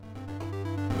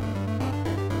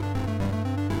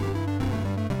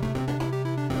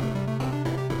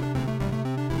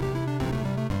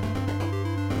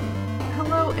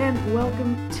and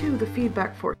welcome to the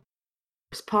Feedback Force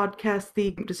podcast, the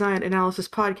design analysis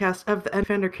podcast of the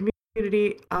Endfender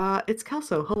community. It's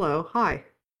Kelso. Hello. Hi.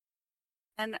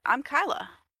 And I'm Kyla.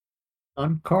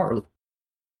 I'm Carl.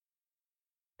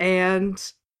 And,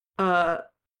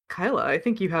 Kyla, I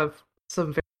think you have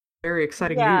some very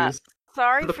exciting news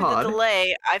Sorry for the for the pod.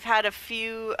 delay. I've had a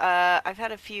few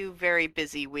very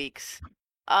busy weeks.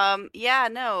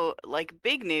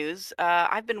 Big news.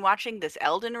 I've been watching this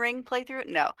Elden Ring playthrough.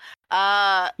 No.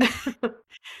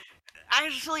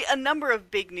 Actually, a number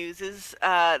of big news is,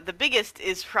 the biggest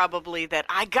is probably that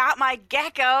I got my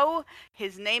gecko!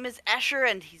 His name is Escher,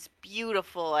 and he's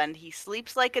beautiful, and he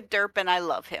sleeps like a derp, and I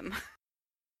love him.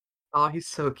 Oh, he's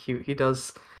so cute. He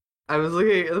does. I was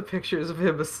looking at the pictures of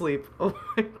him asleep. Oh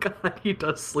my god, he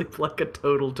does sleep like a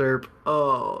total derp.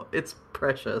 Oh, it's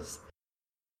precious.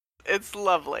 It's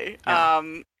lovely. Yeah.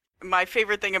 My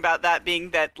favorite thing about that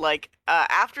being that,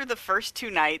 after the first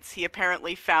 2 nights, he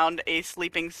apparently found a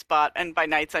sleeping spot, and by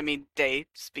nights I mean days,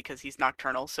 because he's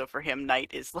nocturnal, so for him,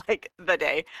 night is like the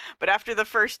day. But after the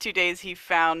first 2 days, he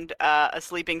found a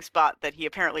sleeping spot that he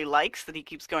apparently likes, that he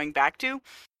keeps going back to.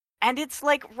 And it's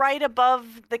like right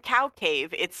above the cow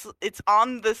cave. It's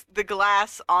on the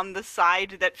glass on the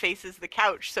side that faces the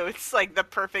couch, so it's like the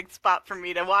perfect spot for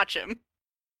me to watch him.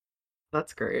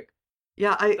 That's great.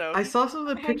 Yeah, So I he saw some of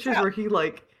the hangs pictures out. where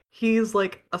he's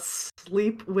like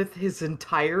asleep with his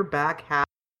entire back half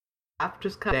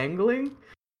just kind of dangling.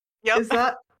 Yep.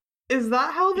 Is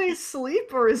that how they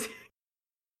sleep, or is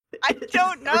I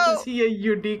don't or is know. he a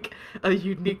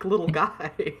unique little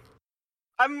guy?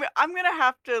 I'm gonna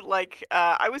have to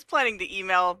I was planning to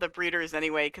email the breeders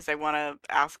anyway because I want to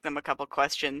ask them a couple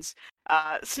questions.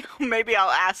 So maybe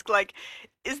I'll ask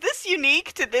is this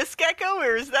unique to this gecko,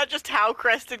 or is that just how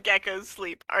crested geckos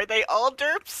sleep? Are they all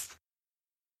derps?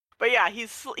 But yeah, he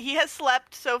has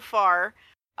slept so far.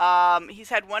 He's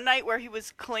had one night where he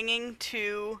was clinging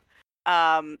to.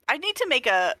 I need to make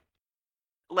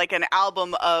an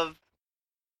album of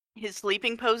his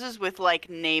sleeping poses with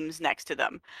names next to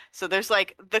them. So there's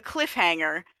the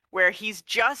cliffhanger where he's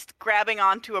just grabbing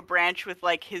onto a branch with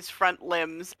his front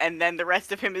limbs, and then the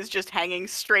rest of him is just hanging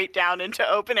straight down into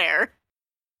open air.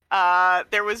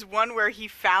 There was one where he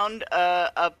found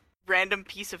a random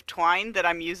piece of twine that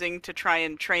I'm using to try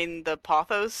and train the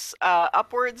pothos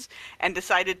upwards, and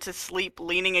decided to sleep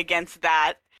leaning against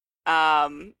that.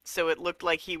 So it looked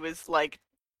like he was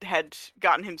had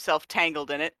gotten himself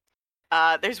tangled in it.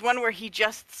 There's one where he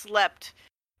just slept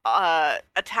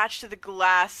attached to the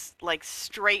glass,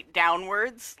 straight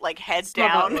downwards, head Saw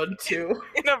down that one too.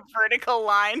 in a vertical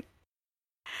line.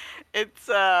 It's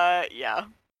yeah.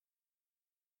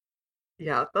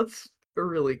 Yeah, that's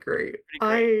really great. Pretty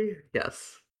great.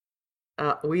 Yes.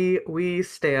 We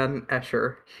stan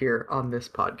Escher here on this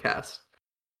podcast.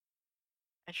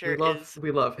 Escher is We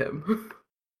love him.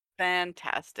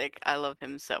 fantastic. I love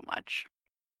him so much.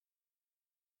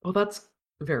 Well, that's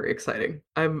very exciting.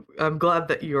 I'm glad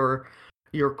that your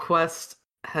quest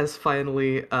has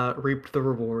finally reaped the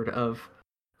reward of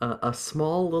a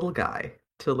small little guy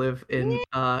to live in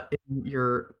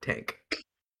your tank.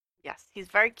 Yes, he's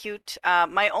very cute.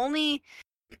 My only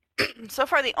so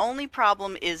far the only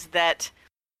problem is that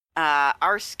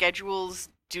our schedules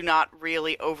do not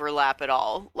really overlap at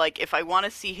all. If I want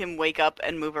to see him wake up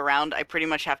and move around, I pretty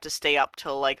much have to stay up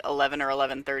till 11 or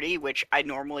 11:30, which I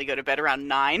normally go to bed around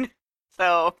 9.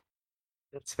 So,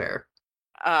 That's fair.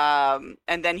 and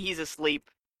then he's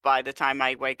asleep by the time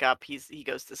I wake up. He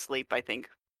goes to sleep, I think,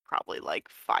 probably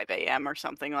 5 a.m. or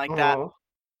something like that. Oh,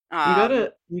 Um,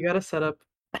 you gotta set up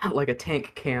like a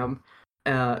tank cam,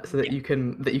 so that yeah,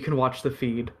 you can watch the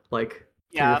feed through your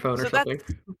yeah. phone or So something.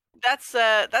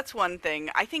 that's one thing.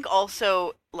 I think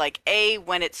also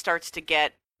when it starts to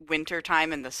get winter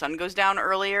time and the sun goes down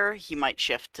earlier, he might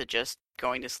shift to just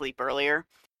going to sleep earlier,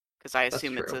 because I That's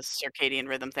assume it's true. a circadian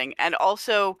rhythm thing. And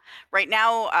also right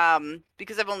now,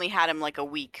 because I've only had him a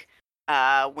week,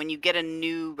 when you get a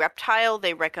new reptile,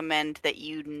 they recommend that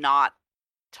you not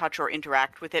touch or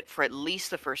interact with it for at least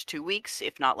the first 2 weeks,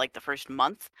 if not the first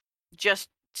month, just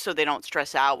so they don't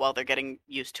stress out while they're getting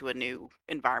used to a new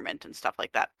environment and stuff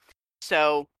like that.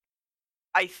 So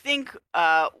I think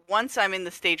once I'm in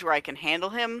the stage where I can handle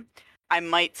him, I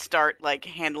might start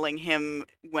handling him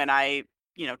when I,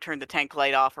 turn the tank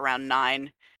light off around 9,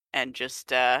 and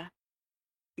just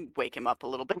wake him up a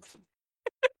little bit.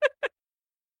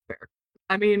 Fair.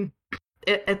 I mean,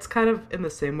 it's kind of in the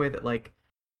same way that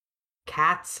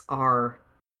cats are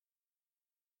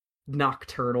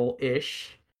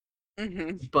nocturnal-ish,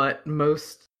 Hmm. but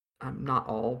most, not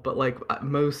all, but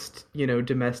most,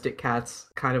 domestic cats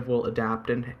kind of will adapt,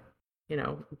 and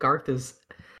Garth is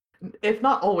if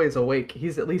not always awake,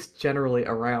 he's at least generally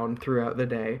around throughout the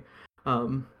day.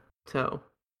 Um, so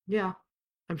yeah,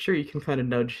 I'm sure you can kind of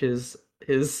nudge his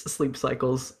sleep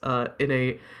cycles in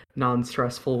a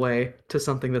non-stressful way to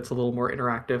something that's a little more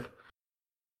interactive.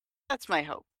 That's my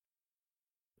hope.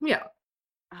 Yeah,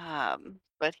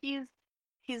 But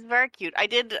he's very cute. I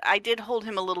did hold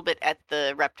him a little bit at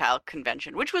the reptile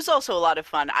convention, which was also a lot of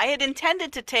fun. I had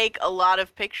intended to take a lot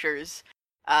of pictures,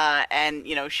 and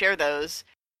share those.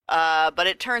 But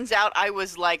it turns out I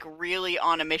was like really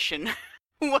on a mission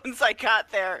once I got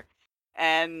there,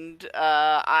 and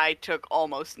I took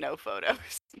almost no photos.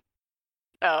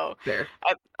 So there.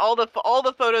 all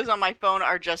the photos on my phone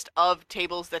are just of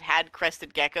tables that had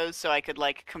crested geckos, so I could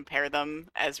like compare them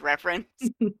as reference.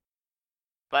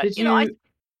 But Did I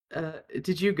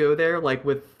you go there like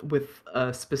with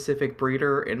a specific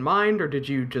breeder in mind, or did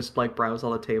you just like browse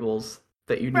all the tables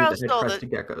that you knew that browsed had all the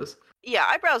crested geckos? yeah,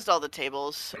 I browsed all the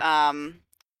tables.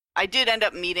 I did end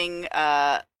up meeting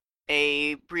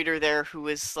a breeder there who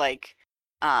was like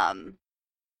um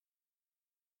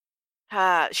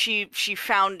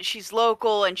she's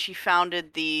local and she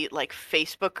founded the like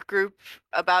Facebook group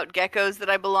about geckos that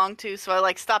I belong to. So I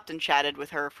like stopped and chatted with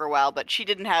her for a while, but she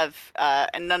didn't have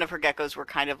and none of her geckos were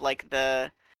kind of like the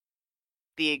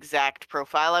exact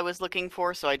profile I was looking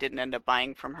for, so I didn't end up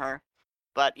buying from her.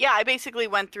 But yeah, I basically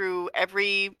went through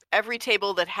every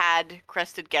table that had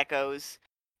crested geckos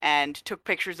and took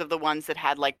pictures of the ones that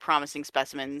had like promising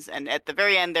specimens. And at the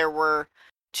very end, there were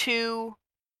two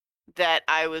that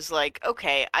I was like,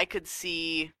 okay, I could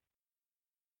see,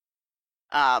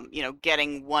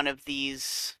 getting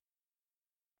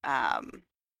um,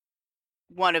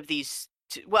 one of these.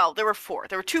 Well, there were four.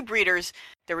 There were two breeders.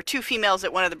 There were two females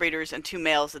at one of the breeders and two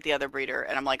males at the other breeder.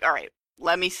 And I'm like, all right,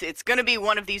 let me see. It's going to be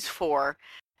one of these four.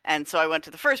 And so I went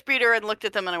to the first breeder and looked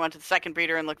at them, and I went to the second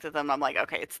breeder and looked at them. I'm like,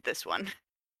 okay, it's this one.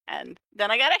 And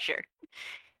then I got Escher,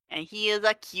 and he is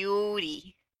a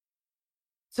cutie.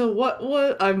 So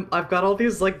I've got all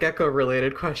these like gecko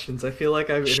related questions. I feel like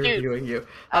I'm Shoot, interviewing you.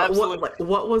 absolutely.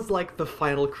 What was like the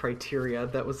final criteria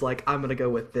that was like I'm gonna go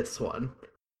with this one?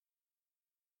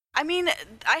 I mean,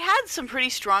 I had some pretty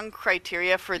strong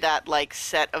criteria for that, like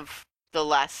the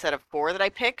last set of four that I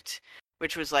picked,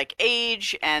 which was like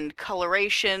age and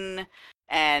coloration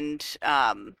and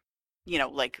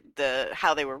like the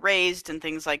how they were raised and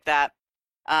things like that.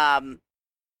 Um,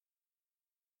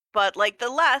 but like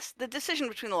the decision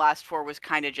between the last four was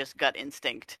kind of just gut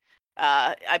instinct.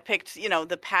 I picked,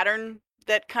 the pattern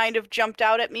that kind of jumped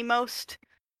out at me most.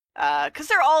 Because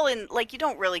they're all in, like, you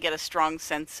don't really get a strong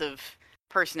sense of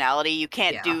personality. You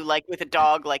can't Yeah, do like with a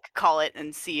dog, like call it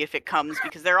and see if it comes,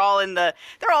 because they're all in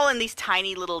these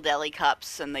tiny little deli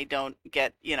cups, and they don't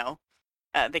get,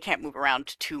 they can't move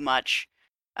around too much.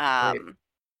 right. Um,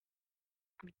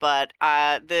 but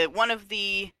the one of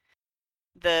the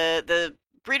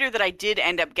breeder that I did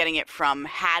end up getting it from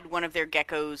had one of their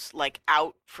geckos like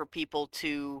out for people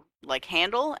to like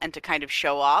handle and to kind of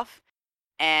show off.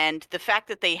 And the fact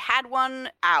that they had one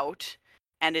out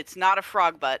and it's not a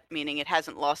frog butt, meaning it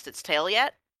hasn't lost its tail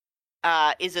yet,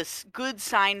 is a good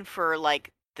sign for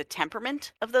like the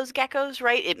temperament of those geckos,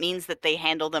 right? It means that they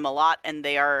handle them a lot and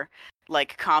they are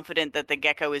like confident that the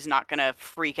gecko is not going to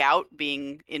freak out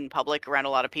being in public around a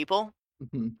lot of people.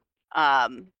 Mhm.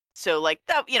 So like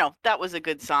that, that was a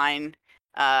good sign.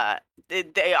 Uh,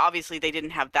 they obviously they didn't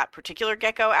have that particular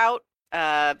gecko out,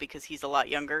 because he's a lot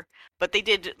younger, but they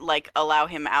did like allow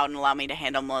him out and allow me to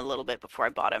handle him a little bit before I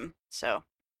bought him. So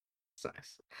It's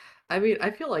nice. I mean, I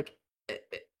feel like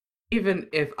even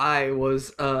if I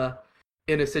was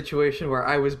in a situation where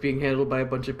I was being handled by a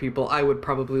bunch of people, I would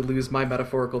probably lose my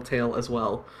metaphorical tail as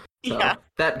well. yeah, So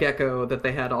that gecko that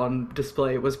they had on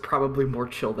display was probably more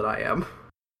chill than I am.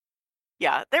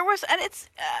 yeah, there was, and it's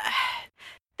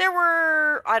there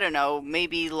were, I don't know,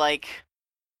 maybe like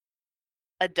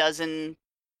a dozen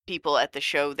people at the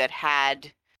show that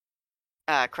had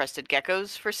crested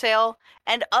geckos for sale,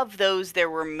 and of those, there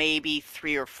were maybe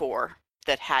three or four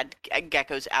that had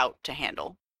geckos out to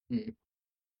handle. Hmm.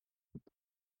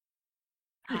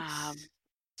 Um, Nice.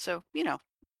 so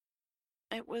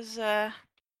it was I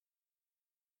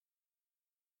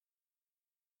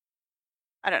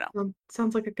don't know.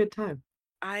 Sounds like a good time.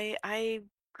 I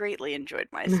greatly enjoyed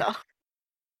myself.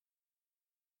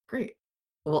 Great.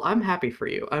 Well, I'm happy for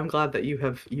you. I'm glad that you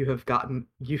have gotten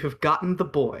the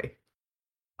boy.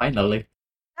 Finally.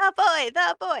 The boy.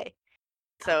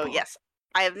 The So boy. yes,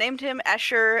 I have named him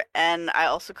Escher, and I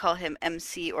also call him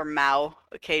MC or Mao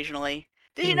occasionally.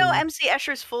 Did you know Hmm. MC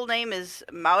Escher's full name is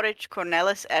Maurits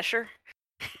Cornelis Escher?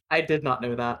 I did not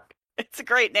know that. It's a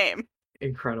great name.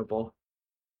 Incredible.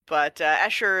 But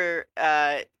Escher,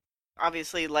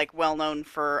 obviously, like, well known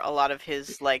for a lot of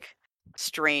his like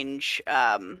strange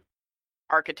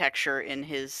architecture in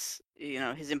his,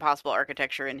 his impossible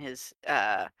architecture in his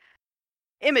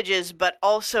images, but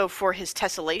also for his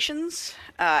tessellations,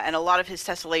 and a lot of his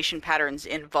tessellation patterns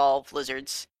involve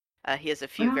lizards. He has a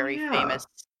few Oh yeah,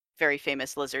 very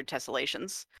famous lizard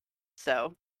tessellations.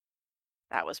 So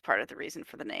that was part of the reason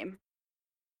for the name.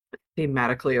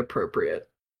 thematically appropriate.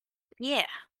 Yeah.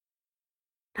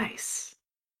 Nice.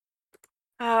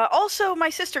 Also, my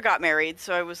sister got married,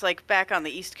 so I was like back on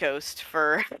the East Coast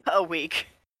for a week.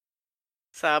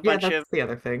 Saw a Yeah, bunch of that's the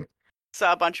other thing.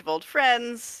 saw a bunch of old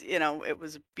friends. It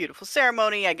was a beautiful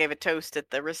ceremony. I gave a toast at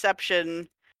the reception.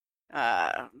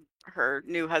 Uh, Her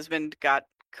new husband got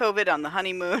COVID on the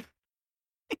honeymoon.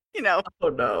 you know, Oh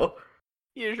no.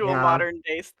 Usual Yeah, modern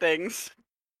day things.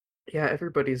 yeah.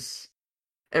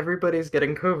 Everybody's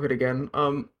getting COVID again.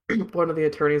 One of the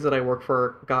attorneys that I work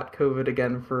for got COVID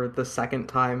again for the second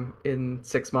time in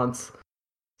 6 months.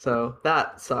 So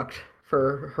that sucked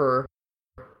for her,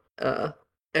 uh,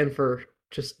 and for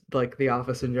just like the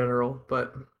office in general.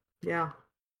 But yeah.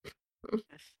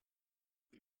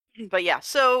 But yeah,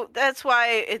 so that's why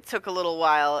it took a little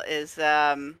while. Is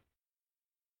I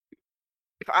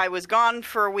was gone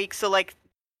for a week, so like,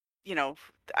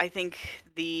 I think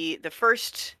the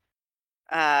first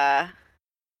uh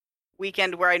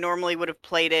weekend where I normally would have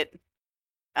played it,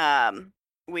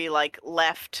 we like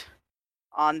left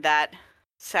on that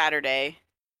Saturday,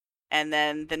 and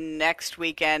then the next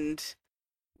weekend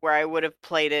where I would have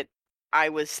played it, I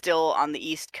was still on the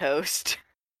East Coast.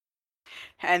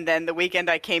 And then the weekend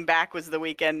I came back was the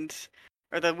weekend,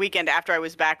 or the weekend after I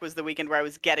was back was the weekend where I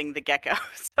was getting the gecko.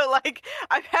 So like,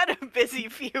 I've had a busy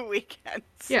few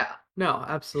weekends. Yeah. No,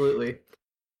 absolutely.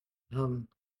 Um,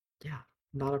 yeah,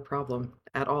 not a problem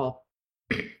at all.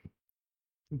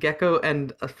 Gecko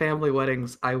and family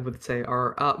weddings, I would say,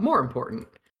 are more important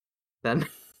than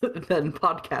than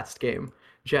podcast game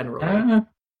generally. Uh,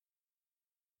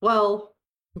 Well,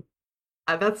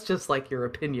 that's just like your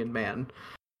opinion, man.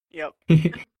 Yep.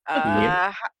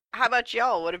 yeah. How about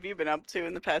y'all? What have you been up to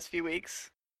in the past few weeks?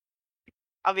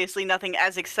 Obviously, nothing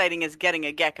as exciting as getting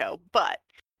a gecko, but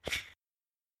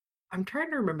I'm trying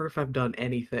to remember if I've done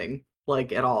anything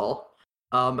like at all.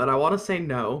 And I want to say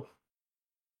no,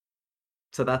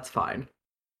 so that's fine.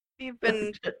 you've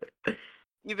been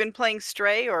you've been playing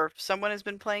Stray, or someone has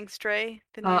been playing Stray,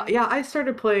 the new. Yeah, I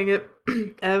started playing it.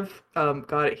 Ev,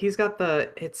 got it. He's got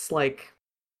it's like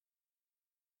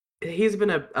he's been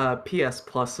a PS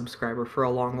Plus subscriber for a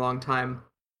long, long time,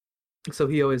 so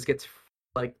he always gets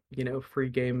like free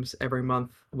games every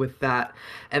month with that.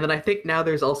 And then I think now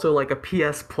there's also like a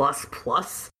PS Plus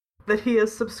Plus that he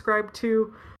is subscribed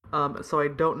to. So I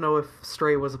don't know if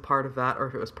Stray was a part of that or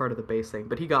if it was part of the base thing,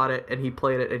 but he got it and he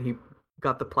played it and he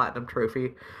got the platinum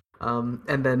trophy.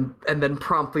 And then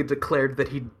promptly declared that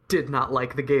he did not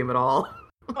like the game at all.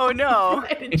 Oh no.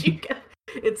 Why did you get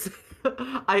it's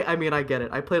I mean I get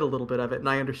it. I played a little bit of it and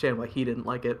I understand why he didn't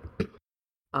like it.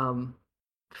 Um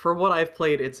for what I've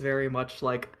played, it's very much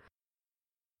like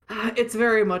an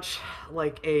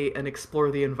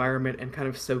explore the environment and kind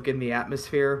of soak in the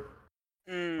atmosphere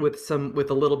Mm. with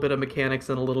a little bit of mechanics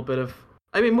and a little bit of,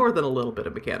 I mean, more than a little bit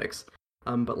of mechanics.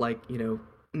 But like,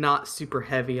 not super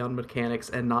heavy on mechanics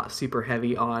and not super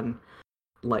heavy on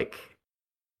like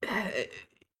the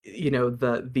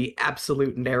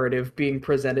absolute narrative being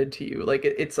presented to you. Like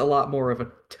it's a lot more of a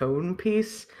tone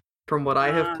piece from what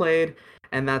I have Uh, played,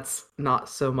 and that's not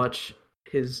so much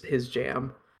his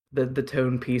jam. The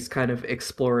tone piece kind of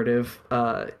explorative,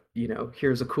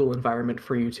 here's a cool environment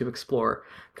for you to explore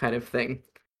kind of thing.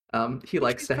 He would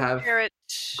likes you to have compare it?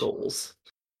 goals.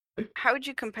 How would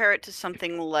you compare it to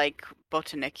something like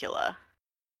Botanicula?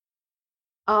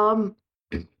 Um,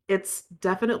 it's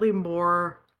definitely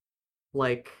more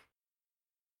like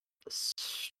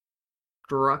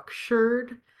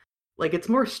structured. Like it's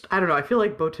more, I don't know. I feel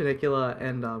like Botanicula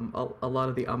and a lot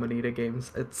of the Amanita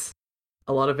games, it's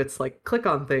a lot of it's like click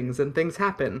on things and things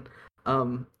happen,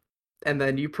 um, and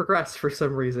then you progress for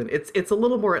some reason. It's a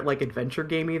little more like adventure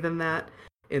gamey than that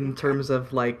in Okay. terms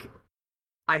of like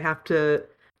I have to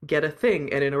get a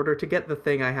thing, and in order to get the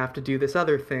thing, I have to do this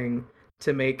other thing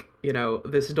to make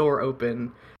this door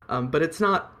open. But it's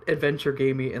not adventure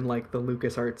gamey in like the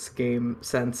LucasArts game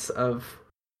sense of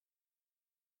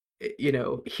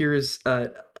here's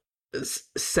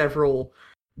several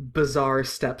bizarre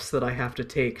steps that I have to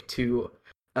take to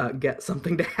get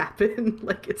something to happen.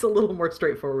 Like it's a little more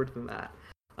straightforward than that.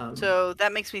 Um, So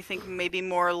that makes me think maybe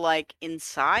more like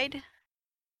Inside.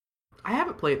 I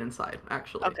haven't played Inside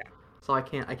actually. Okay. so I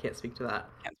can't speak to that.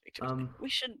 Can't speak to it. We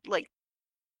should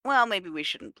well, maybe we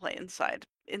shouldn't play Inside.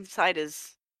 Inside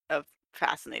is a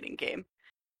fascinating game.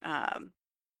 Um,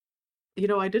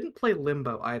 I didn't play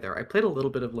Limbo either. I played a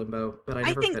little bit of Limbo, but I I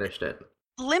never think finished it.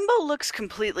 Limbo looks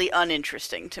completely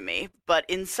uninteresting to me, but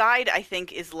Inside I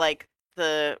think is like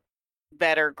the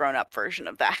better grown-up version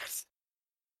of that.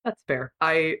 That's fair.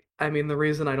 I mean the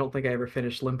reason I don't think I ever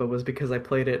finished Limbo was because I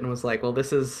played it and was like, well,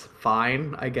 this is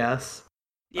fine, I guess.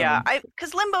 Yeah, Um,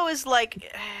 because Limbo is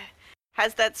like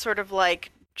has that sort of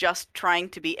like just trying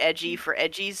to be edgy for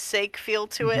edgy's sake feel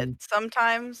to it Mhm.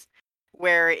 sometimes,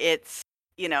 where it's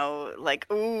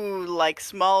like ooh, like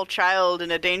small child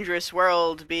in a dangerous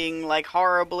world being like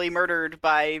horribly murdered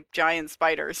by giant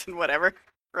spiders and whatever,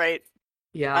 right?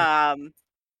 yeah, Um,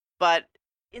 but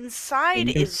Inside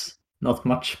is Fingers. Not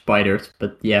much spiders,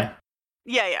 but yeah.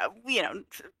 yeah,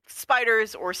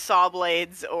 spiders or saw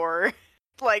blades or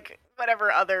like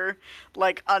whatever other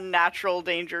like unnatural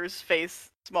dangers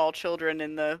face small children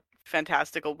in the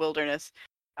fantastical wilderness.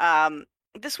 Um,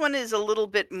 this one is a little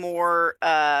bit more.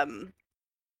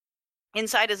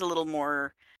 Inside is a little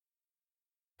more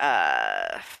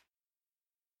uh,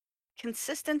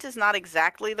 consistent. Is not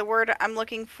exactly the word I'm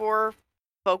looking for.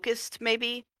 Focused,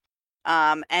 maybe.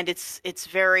 And it's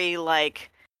very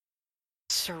like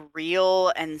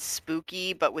surreal and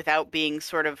spooky, but without being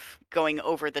sort of going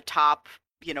over the top,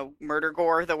 murder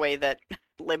gore the way that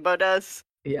Limbo does.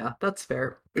 yeah, that's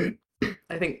fair.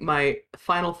 I think my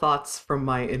final thoughts from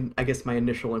I guess my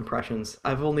initial impressions.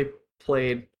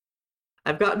 Played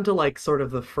I've gotten to like sort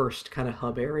of the first kind of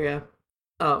hub area.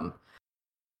 Um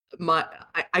my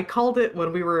I called it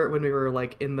when we were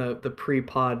like in the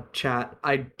pre-pod chat.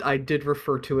 I did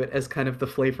refer to it as kind of the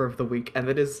flavor of the week, and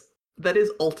that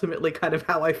is ultimately kind of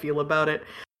how I feel about it.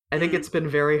 I think Mm, it's been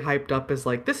very hyped up as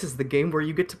like this is the game where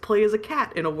you get to play as a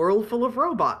cat in a world full of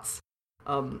robots.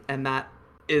 And that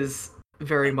is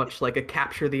very much like a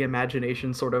capture the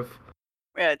imagination sort of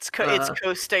yeah, it's uh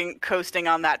coasting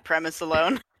on that premise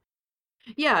alone.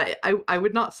 yeah, I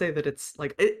would not say that it's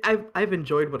like I've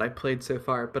enjoyed what I've played so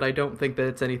far, but I don't think that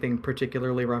it's anything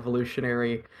particularly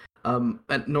revolutionary. And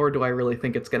nor do I really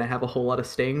think it's going to have a whole lot of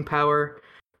staying power.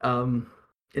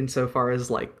 Insofar as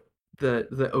like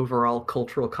the overall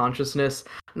cultural consciousness,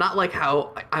 not like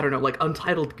how I don't know, like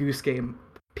Untitled Goose Game,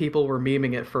 people were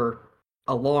memeing it for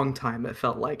a long time. It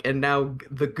felt like, and now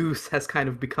the goose has kind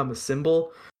of become a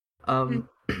symbol. Mm, Um,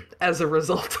 as a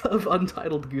result of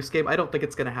Untitled Goose Game. I don't think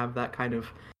it's going to have that kind of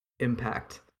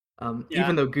impact. yeah.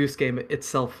 Even though Goose Game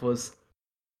itself was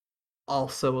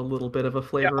also a little bit of a Yeah.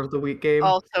 flavor of the week game.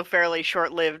 Also fairly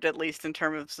short-lived, at least in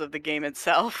terms of the game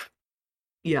itself.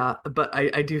 Yeah, but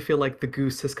I do feel like the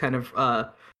goose has kind of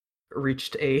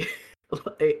reached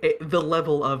the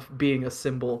level of being a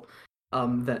symbol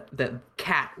that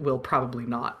cat will probably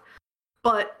not.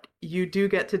 But you do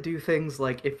get to do things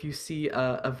like if you see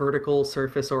a vertical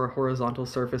surface or a horizontal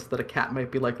surface that a cat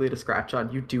might be likely to scratch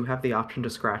on, you do have the option to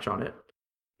scratch on it.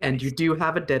 And you Nice. do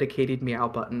have a dedicated meow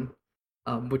button,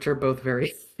 which are both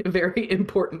very, very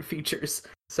important features.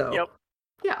 So, Yep.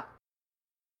 yeah,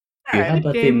 All You right. had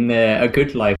good that game. in A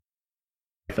Good Life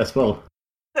as well.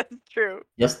 That's true.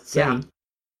 Just Yeah, saying.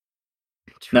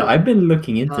 Now, true. I've been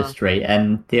looking into Uh, Stray,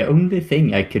 and the only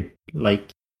thing I could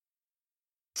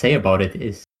say about it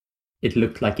is it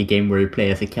looked like a game where you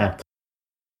play as a cat.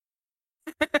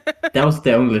 That was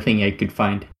the only thing I could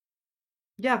find.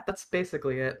 yeah, that's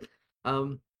basically it.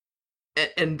 Um,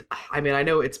 and I mean, I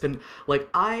know it's been like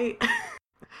I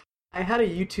had a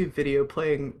YouTube video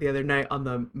playing the other night on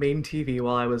the main TV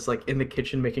while I was like in the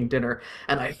kitchen making dinner,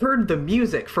 and I heard the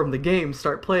music from the game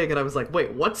start playing, and I was like,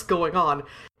 "Wait, what's going on?"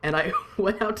 And I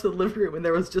went out to the living room, and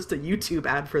there was just a YouTube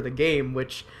ad for the game,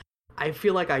 which I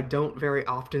feel like I don't very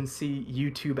often see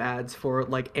YouTube ads for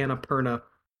like Annapurna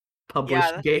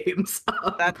published Yeah, games.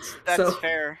 that's So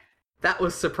fair. that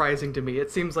was surprising to me. It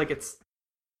seems like it's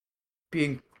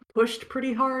being pushed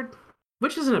pretty hard,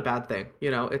 which isn't a bad thing.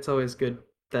 It's always good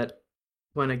that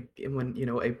when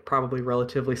a probably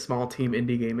relatively small team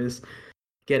indie game is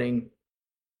getting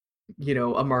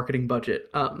a marketing budget.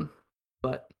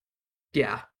 But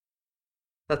yeah,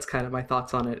 that's kind of my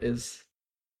thoughts on it. Is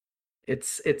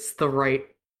it's the right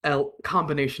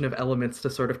combination of elements to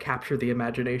sort of capture the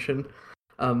imagination,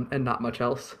 and not much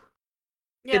else.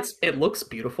 Yeah. It looks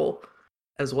beautiful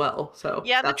as well, so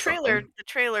Yeah, the that's trailer something. the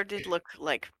trailer did look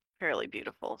like fairly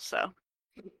beautiful, so.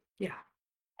 Yeah,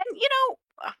 And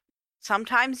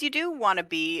sometimes you do want to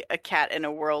be a cat in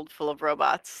a world full of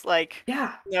robots. Like,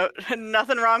 yeah, no,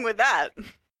 nothing wrong with that.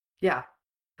 yeah,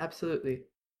 absolutely.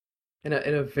 In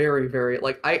a very, very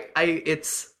like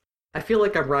I feel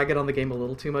like I'm ragging on the game a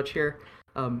little too much here.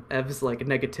 Ev's like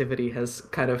negativity has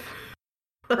kind of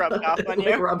Rubbed off on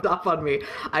like you. rubbed off on me.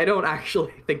 I don't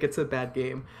actually think it's a bad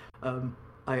game. Um,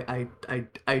 I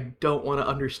don't want to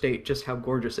understate just how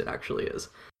gorgeous it actually is.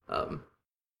 Um,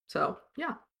 so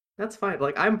yeah, that's fine.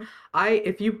 Like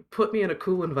if you put me in a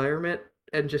cool environment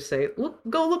and just say, look,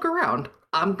 go look around,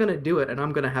 I'm gonna do it and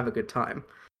I'm gonna have a good time.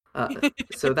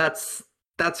 So that's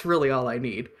really all I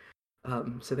need.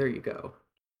 So there you go.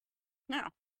 No.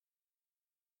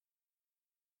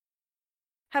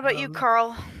 How about you, Um,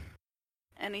 Carl?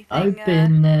 Anything? I've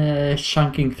been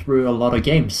chunking through a lot of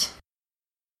games.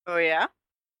 Oh yeah.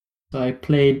 So I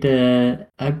played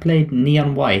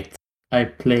Neon White. I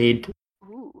played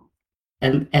Ooh,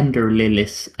 Ender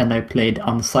Lilies, and I played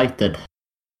Unsighted,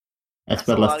 as that's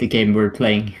a well as lot the of game games. we're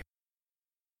playing.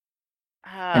 Uh,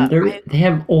 And I they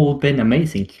have all been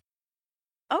amazing.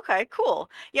 Okay, cool.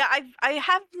 Yeah,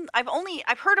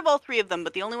 I've heard of all three of them,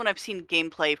 but the only one I've seen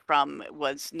gameplay from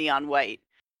was Neon White.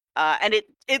 And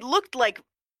it looked like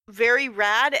very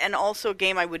rad and also a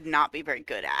game I would not be very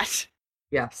good at.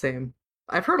 yeah, same.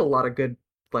 I've heard a lot of good,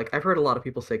 like I've heard a lot of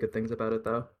people say good things about it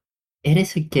though. It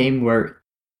is a game where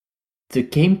the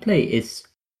gameplay is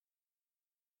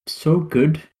so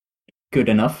good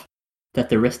enough, that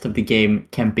the rest of the game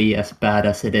can be as bad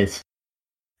as it is.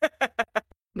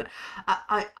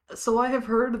 So I have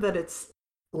heard that it's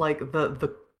like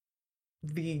the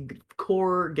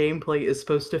core gameplay is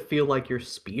supposed to feel like you're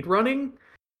speed running.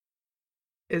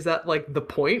 Is that like the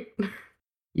point?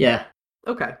 Yeah,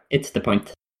 Okay. it's the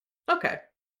point. Okay.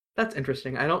 That's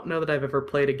interesting. I don't know that I've ever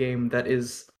played a game that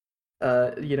is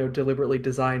deliberately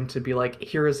designed to be like,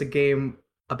 here is a game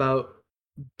about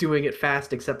doing it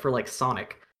fast except for like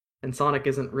Sonic. And Sonic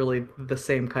isn't really the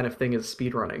same kind of thing as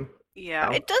speedrunning. Yeah,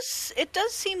 Ow. it does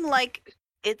seem like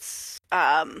it's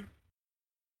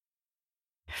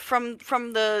from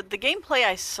the gameplay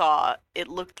I saw, it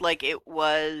looked like it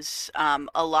was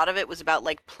a lot of it was about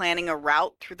like planning a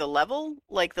route through the level.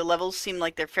 Like the levels seem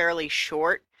like they're fairly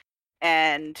short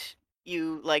and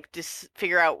you like just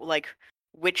figure out like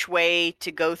which way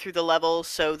to go through the level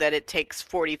so that it takes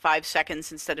 45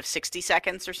 seconds instead of 60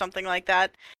 seconds or something like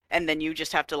that, and then you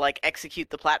just have to like execute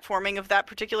the platforming of that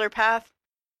particular path.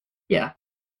 Yeah,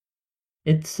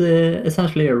 it's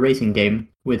essentially a racing game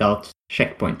without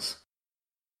checkpoints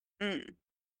Mm, Okay.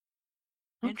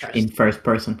 in interesting. first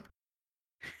person.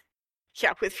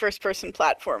 Yeah, with first person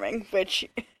platforming, which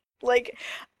like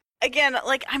again,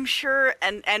 like I'm sure,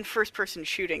 and first person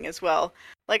shooting as well.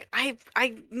 Like I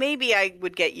maybe I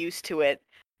would get used to it,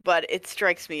 but it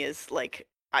strikes me as like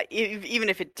even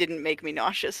if it didn't make me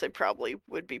nauseous, I probably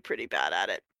would be pretty bad at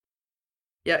it.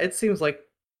 Yeah, it seems like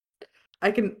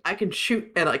I can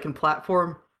shoot and I can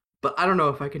platform, but I don't know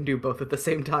if I can do both at the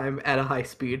same time at a high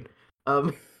speed.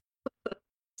 Um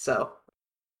so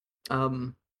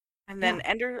um And then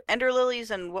yeah. Ender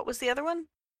Lilies and what was the other one?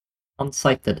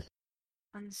 Unsighted.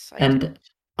 Unsighted. And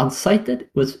Unsighted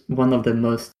was one of the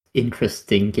most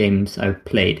interesting games I've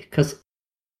played, because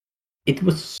it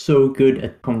was so good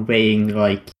at conveying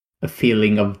like a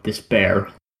feeling of despair.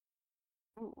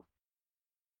 Ooh.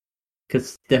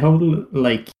 Because the whole,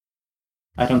 like,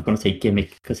 I don't want to say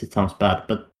gimmick because it sounds bad,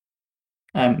 but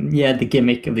yeah, the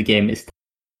gimmick of the game is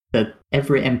that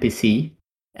every NPC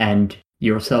and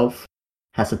yourself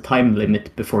has a time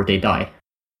limit before they die,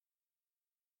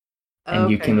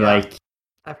 and Okay, yeah.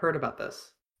 I've heard about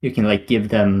this. you can like give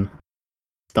them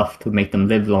stuff to make them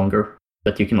live longer,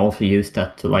 but you can also use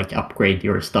that to like upgrade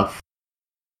your stuff.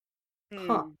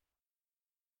 Huh. Hmm.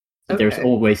 So there's Okay.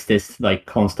 always this like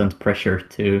constant pressure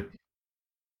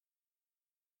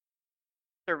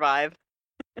Survive.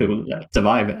 to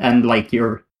survive, and like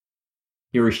your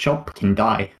shop can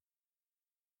die.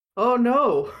 Oh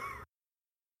no.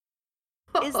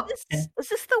 Is Yeah.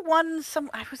 this the one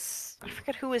I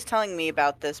forget who was telling me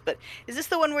about this, but is this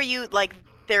the one where you like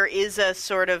there is a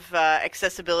sort of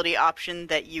accessibility option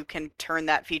that you can turn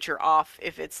that feature off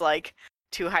if it's like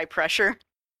too high pressure?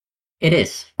 It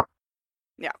is.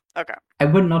 Yeah. Okay. I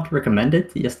would not recommend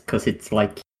it just because it's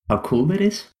like how cool it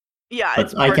is, Yeah,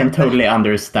 it's but I part can of the totally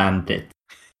understand it.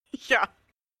 yeah.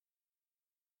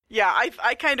 Yeah,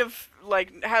 I kind of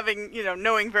like having,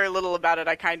 knowing very little about it,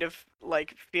 I kind of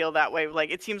like feel that way. Like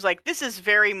it seems like this is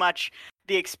very much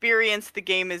the experience the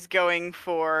game is going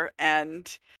for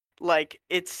and like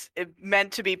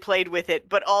meant to be played with it,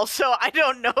 but also I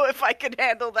don't know if I could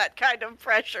handle that kind of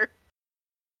pressure.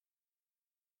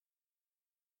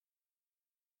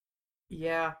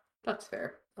 Yeah, that's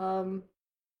fair.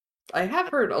 I have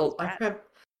But the heard game's a rad.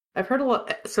 I've heard a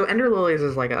lot. So Ender Lilies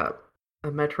is like a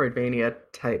Metroidvania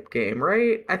type game,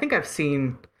 right? I think I've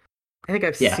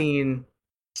Yeah, seen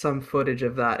some footage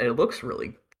of that. It looks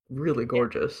really, really Yeah.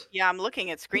 gorgeous. Yeah, I'm looking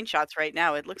at screenshots right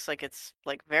now. It looks like it's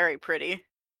like very pretty.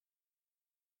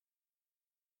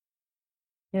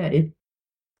 Yeah, it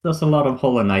does a lot of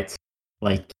Hollow Knight,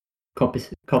 like copies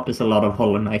a lot of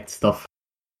Hollow Knight stuff.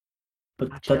 But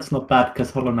Gotcha. that's not bad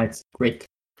because Hollow Knight's great.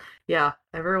 Yeah,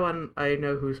 everyone I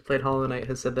know who's played Hollow Knight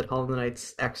has said that Hollow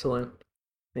Knight's excellent.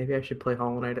 Maybe I should play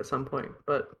Hollow Knight at some point,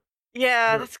 but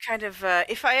Yeah, no. that's kind of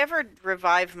if I ever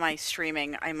revive my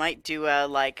streaming, I might do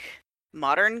like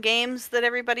modern games that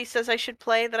everybody says I should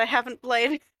play that I haven't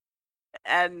played.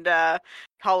 And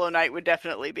Hollow Knight would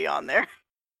definitely be on there.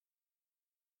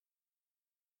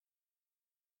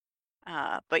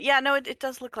 But yeah, no, it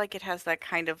does look like it has that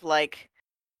kind of like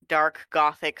dark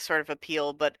gothic sort of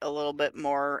appeal, but a little bit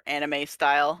more anime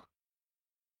style.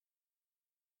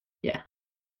 Yeah.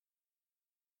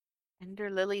 Ender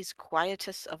Lily's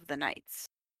Quietus of the Nights.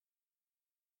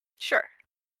 Sure,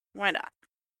 why not?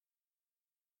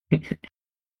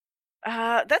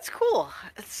 That's cool.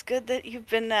 It's good that you've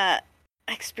been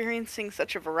experiencing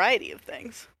such a variety of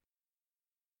things.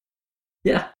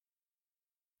 Yeah.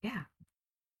 Yeah.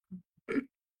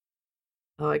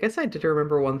 Oh, I guess I did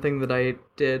remember one thing that I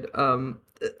did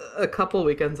a couple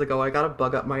weekends ago. I got a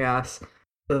bug up my ass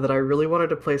that I really wanted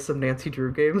to play some Nancy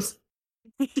Drew games.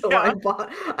 So Yeah.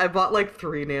 I bought like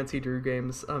 3 Nancy Drew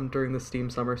games during the Steam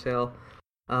summer sale.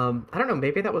 I don't know,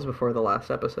 maybe that was before the last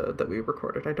episode that we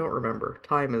recorded. I don't remember.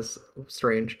 Time is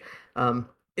strange.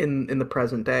 In the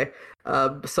present day.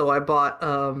 So I bought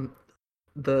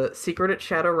the Secret at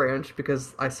Shadow Ranch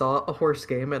because I saw a horse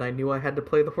game and I knew I had to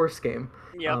play the horse game.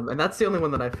 Yep. And that's the only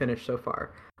one that I finished so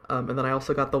far. And then I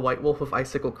also got the White Wolf of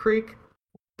Icicle Creek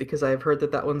because I've heard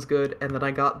that that one's good. And then I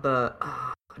got the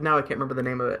now I can't remember the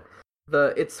name of it.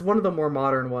 It's one of the more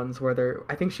modern ones where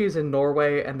I think she's in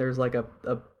Norway and there's like a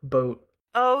boat.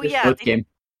 Oh This yeah, Boat game.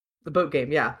 The boat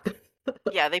game, yeah.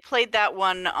 yeah, they played that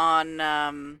one on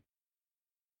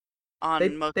They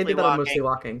Mostly did that on Mostly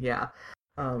Walking. Walking, yeah.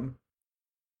 Um,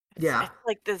 It's, yeah. it's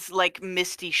like this like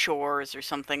Misty Shores or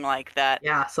something like that.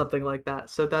 Yeah, something like that.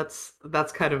 So that's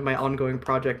kind of my ongoing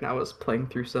project now is playing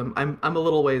through some. I'm a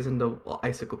little ways into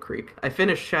Icicle Creek. I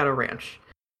finished Shadow Ranch,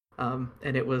 and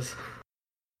it was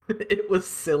it was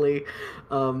silly,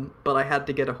 but I had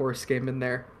to get a horse game in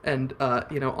there and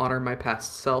honor my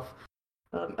past self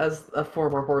as a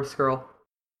former horse girl.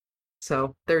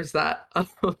 So there's that.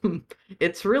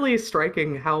 It's really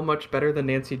striking how much better the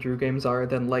Nancy Drew games are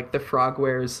than like the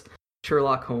Frogwares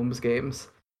Sherlock Holmes games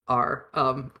are.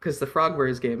 Because the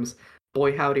Frogwares games,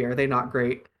 boy howdy, are they not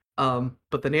great.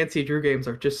 But the Nancy Drew games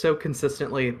are just so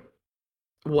consistently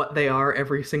what they are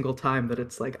every single time that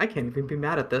it's like I can't even be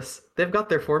mad at this. They've got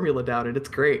their formula down and it's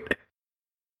great.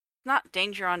 Not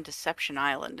Danger on Deception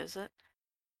Island, is it?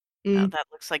 No, Mm, that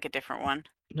looks like a different one.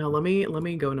 no, let me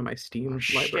go into my Or Steam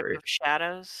Ship library. of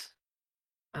Shadows.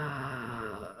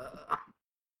 Uh,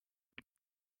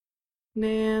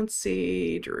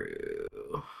 Nancy Drew.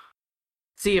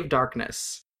 Sea of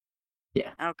Darkness.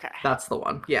 Okay. That's the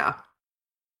one. Yeah.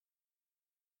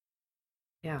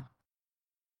 Yeah.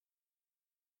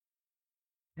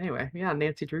 Anyway, yeah,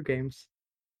 Nancy Drew games.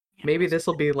 Yeah, Maybe those- this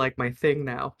will be like my thing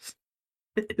now.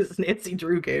 Is Nancy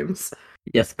Drew games.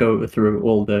 Just go through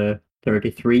all the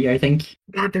 33, I think.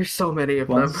 God, there's so many of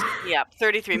Once. them. Yeah,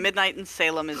 33. Midnight in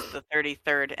Salem is the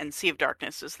 33rd, and Sea of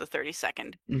Darkness is the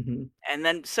 32nd. Hmm. And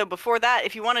then, so before that,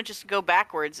 if you want to just go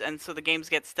backwards, and so the games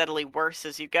get steadily worse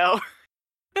as you go.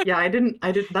 Yeah, I didn't.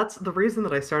 That's the reason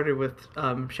that I started with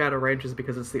Shadow Ranch is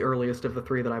because it's the earliest of the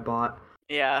 3 that I bought.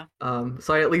 Yeah.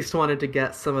 So I at least wanted to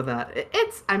get some of that.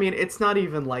 I mean, it's not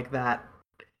even like that.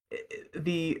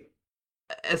 The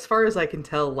As far as I can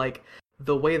tell, like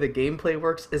the way the gameplay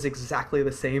works is exactly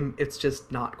the same. It's just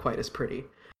not quite as pretty,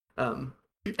 and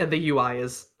the UI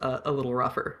is a little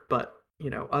rougher. But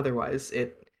otherwise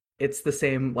it's the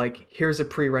same. Like here's a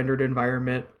pre-rendered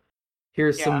environment.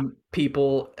 Here's Yeah. some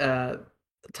people.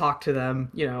 Talk to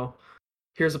them.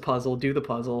 Here's a puzzle. Do the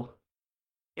puzzle.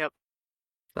 Yep.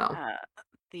 So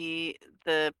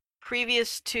The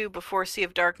previous two before Sea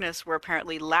of Darkness were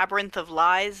apparently Labyrinth of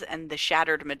Lies and The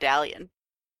Shattered Medallion.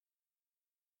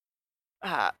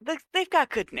 They've got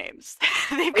good names.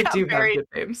 They've they got do very, have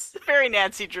good names. very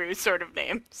Nancy Drew sort of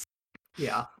names.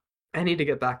 Yeah. I need to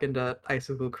get back into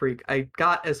Icicle Creek. I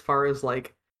got as far as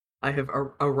like I have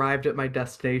arrived at my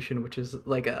destination, which is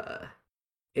like a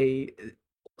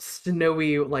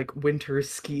snowy like winter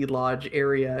ski lodge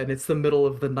area, and it's the middle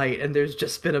of the night, and there's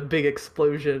just been a big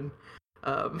explosion.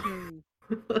 I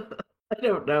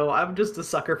don't know. I'm just a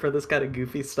sucker for this kind of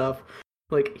goofy stuff.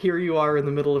 Like here you are in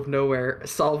the middle of nowhere.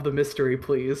 Solve the mystery,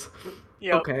 please.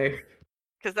 Yep. Okay.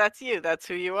 Because that's you. That's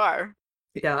who you are.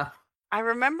 Yeah. I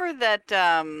remember that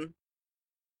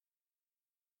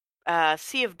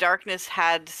Sea of Darkness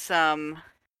had some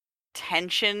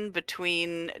tension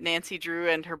between Nancy Drew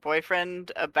and her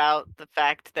boyfriend about the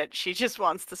fact that she just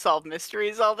wants to solve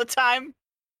mysteries all the time.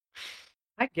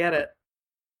 I get it.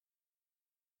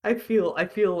 I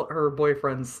feel her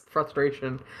boyfriend's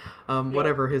frustration, Yeah.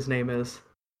 whatever his name is.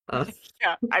 Uh,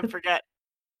 Yeah, I forget.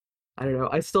 I don't know.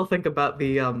 I still think about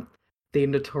the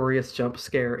notorious jump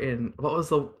scare in what was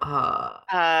the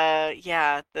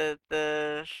Yeah,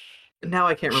 the now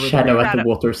I can't remember the Shadow name. at the Shadow.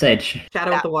 Water's Edge.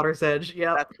 Shadow at That the Water's Edge.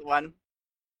 Yep. that's the one.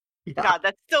 Yeah, God,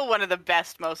 that's still one of the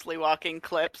best mostly walking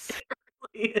clips.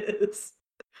 it is.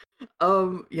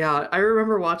 Yeah, I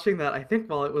remember watching that, I think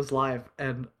while it was live,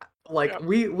 and like Yep.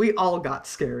 we all got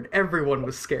scared. Everyone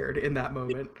was scared in that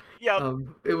moment. Yep.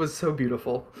 It was so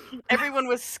beautiful. Everyone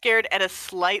was scared at a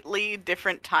slightly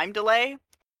different time delay.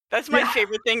 That's my Yeah.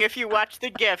 favorite thing. If you watch the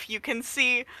GIF, you can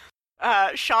see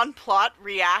Sean Plott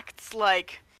reacts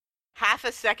like half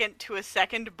a second to a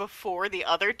second before the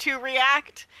other two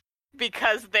react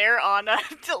because they're on a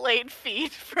delayed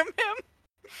feed from him.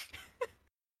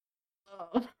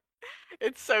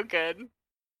 It's so good.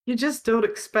 You just don't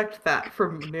expect that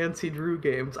from Nancy Drew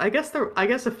games. I guess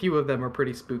a few of them are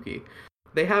pretty spooky.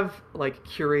 They have like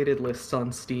curated lists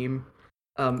on Steam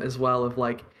as well of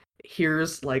like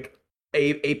here's like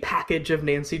a package of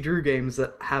Nancy Drew games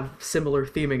that have similar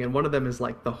theming, and one of them is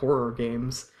like the horror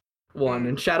games one,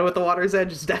 and Shadow at the Water's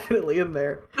Edge is definitely in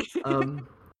there. Um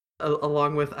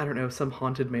Along with, I don't know, some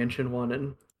Haunted Mansion one.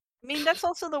 And I mean, that's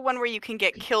also the one where you can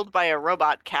get killed by a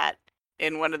robot cat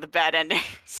in one of the bad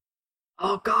endings.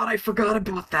 oh god, I forgot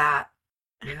about that.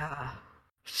 Yeah.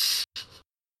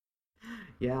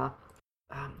 Yeah.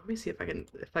 Let me see if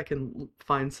I can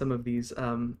find some of these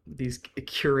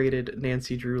curated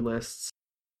Nancy Drew lists.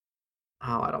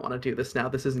 Oh, I don't want to do this now.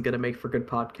 This isn't going to make for good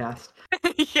podcast.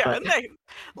 Yeah, But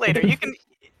later you can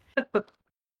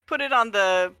put it on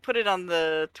the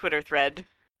Twitter thread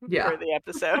yeah, for the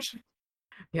episode.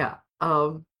 yeah.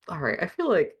 All right. I feel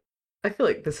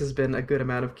like this has been a good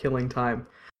amount of killing time.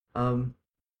 Um,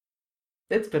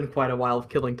 it's been quite a while of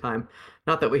killing time.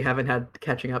 Not that we haven't had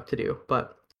catching up to do,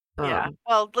 but Yeah. um,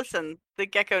 Well, listen, the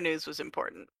Gecko news was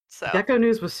important. So, Gecko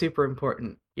news was super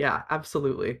important. Yeah,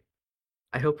 absolutely.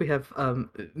 I hope we have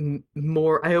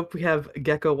more. I hope we have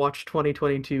Gecko Watch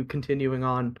 2022 continuing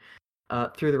on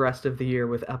through the rest of the year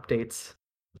with updates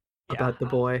yeah, about the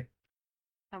boy,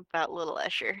 about little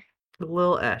Escher.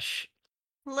 Lil Esh,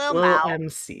 Lil Lil Mal.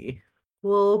 MC,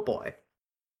 Lil boy.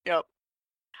 Yep.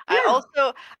 I Yeah.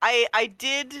 also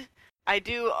I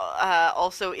do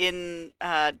also in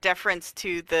deference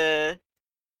to the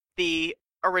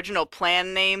original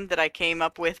plan name that I came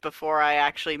up with before I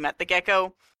actually met the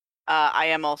gecko. I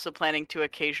am also planning to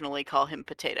occasionally call him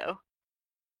Potato.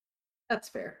 That's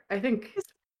fair. I think.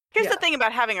 Here's Yeah. the thing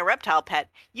about having a reptile pet.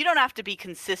 You don't have to be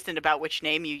consistent about which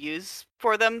name you use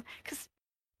for them, because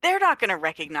they're not going to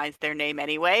recognize their name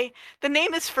anyway. The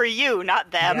name is for you,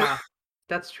 not them. Yeah.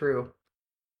 That's true.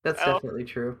 That's So, definitely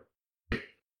true.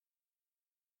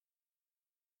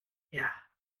 Yeah.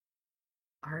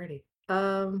 Alrighty.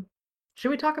 Should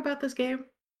we talk about this game?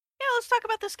 yeah, let's talk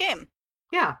about this game.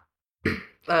 Yeah.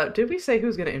 Did we say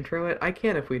who's gonna intro it? I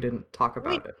can if we didn't talk We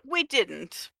about it. we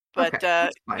didn't, Okay, but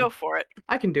that's go fine. for it.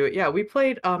 I can do it. Yeah, we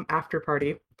played After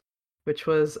Party, which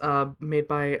was made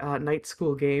by Night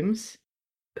School Games,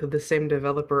 the same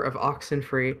developer of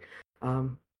Oxenfree.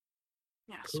 Um,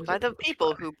 Yes, who was by it the published by?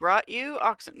 people who brought you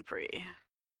Oxenfree.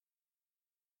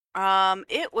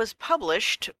 It was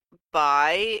published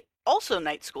by also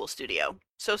Night School Studio,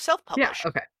 so Yeah, self-published.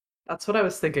 okay. That's what I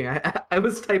was thinking. I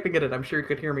was typing it, and I'm sure you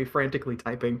could hear me frantically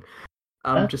typing,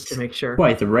 just to That's make sure.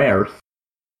 quite rare.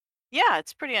 Yeah,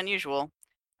 it's pretty unusual.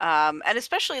 And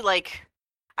especially like,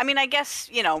 I mean, I guess,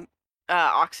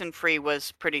 Oxenfree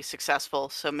was pretty successful,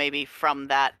 so maybe from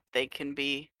that they can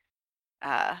be,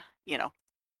 uh, you know,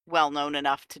 well known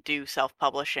enough to do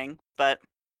self-publishing. But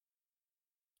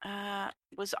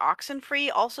was Oxenfree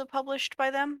also published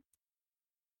by them?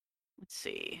 Let's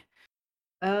see.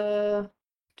 Uh,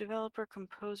 Developer,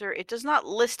 composer. It does not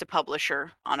list a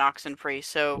publisher on Oxenfree,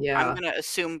 so I'm yeah, gonna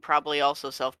assume probably also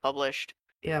self-published.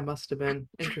 yeah, must have been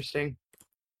interesting.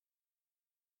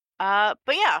 But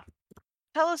yeah,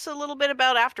 tell us a little bit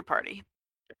about After Party.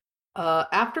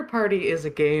 After Party is a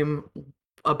game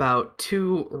about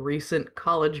two recent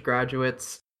college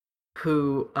graduates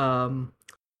who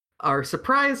are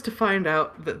surprised to find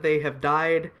out that they have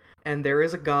died and there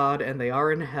is a god and they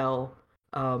are in hell.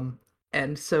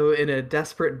 And so, in a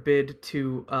desperate bid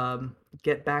to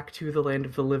get back to the land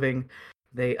of the living,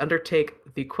 they undertake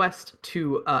the quest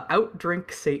to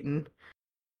outdrink Satan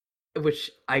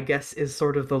which I guess is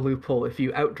sort of the loophole. If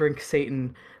you outdrink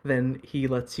Satan, then he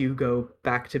lets you go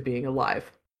back to being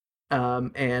alive.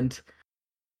 And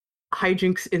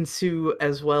hijinks ensue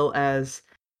as well as,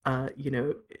 you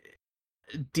know,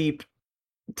 deep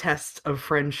tests of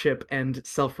friendship and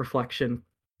self-reflection,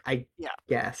 I Yeah.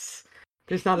 guess.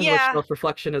 There's not as much Yeah.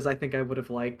 self-reflection as I think I would have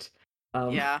liked.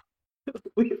 Um, Yeah.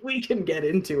 we can get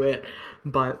into it,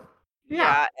 but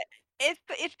yeah. Yeah.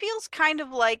 It feels kind of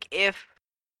like if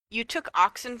you took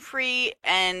Oxenfree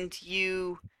and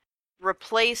you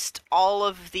replaced all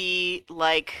of the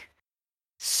like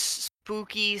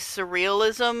spooky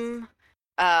surrealism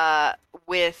uh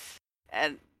with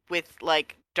and with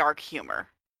like dark humor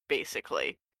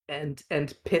basically. And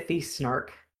pithy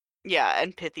snark. Yeah,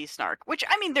 and pithy snark, which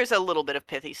I mean there's a little bit of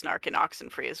pithy snark in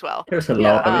Oxenfree as well. There's a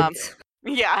Yeah. lot of it.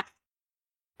 Yeah.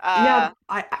 Yeah,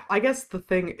 Uh I guess the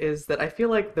thing is that I feel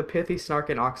like the pithy snark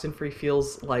in Oxenfree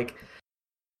feels like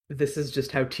this is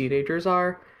just how teenagers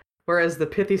are, whereas the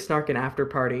pithy snark in After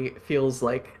Party feels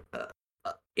like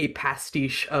a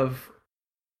pastiche of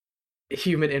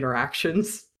human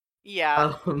interactions.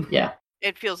 yeah, Um, Yeah,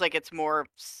 it feels like it's more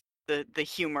the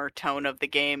humor tone of the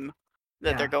game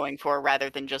that they're yeah, going for rather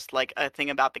than just like a thing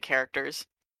about the characters.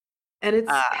 and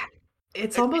Uh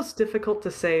it's it, almost difficult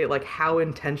to say like how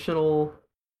intentional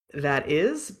that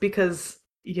is because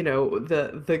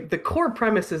the core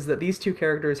premise is that these two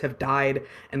characters have died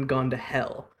and gone to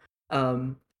hell.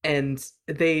 And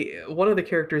they one of the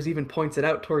characters even points it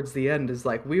out towards the end is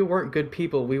like we weren't good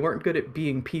people, we weren't good at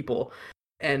being people.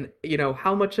 And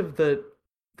how much of the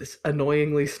this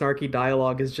annoyingly snarky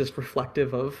dialogue is just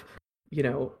reflective of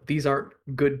these aren't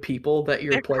good people that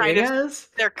you're they're kind playing of as.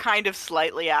 they're kind of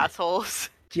slightly assholes.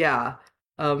 Yeah.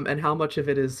 And how much of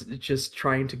it is just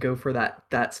trying to go for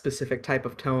that specific type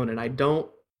of tone, and I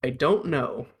don't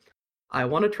know. I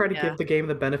want to try to Yeah. give the game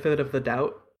the benefit of the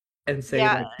doubt and say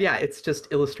Yeah, like, yeah, it's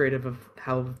just illustrative of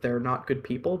how they're not good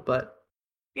people, but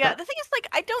yeah, that the thing is like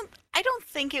I don't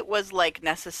think it was like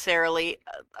necessarily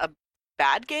a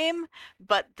bad game,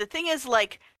 but the thing is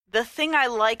like the thing I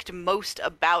liked most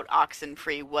about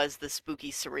Oxenfree was the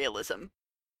spooky surrealism.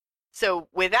 So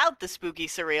without the spooky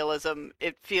surrealism,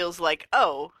 it feels like,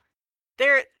 oh,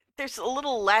 there there's a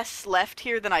little less left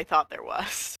here than I thought there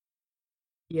was.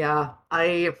 yeah,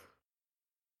 I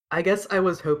guess I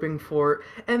was hoping for,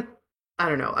 and I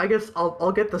don't know. I guess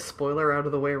I'll get the spoiler out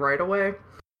of the way right away.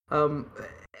 Um,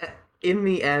 in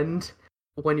the end,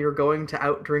 when you're going to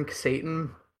outdrink Satan,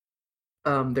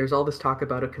 there's all this talk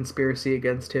about a conspiracy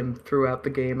against him throughout the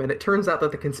game, and it turns out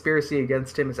that the conspiracy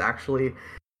against him is actually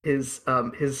his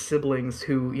siblings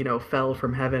who fell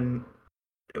from heaven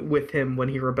with him when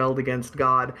he rebelled against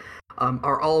God,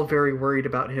 are all very worried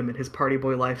about him and his party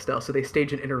boy lifestyle, so they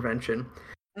stage an intervention.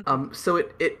 Mhm. So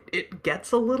it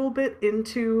gets a little bit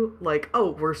into like,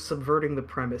 oh, we're subverting the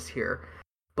premise here,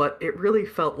 but it really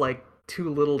felt like too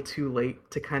little, too late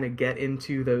to kind of get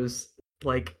into those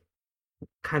like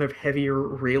kind of heavier,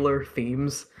 realer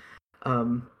themes.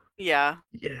 Um, Yeah.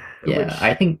 yeah, yeah. I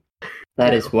which think you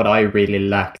that is know, what I really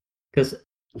lacked. Because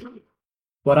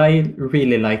what I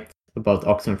really liked about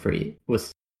Oxenfree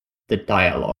was the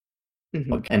dialogue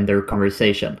mhm. and their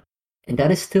conversation. And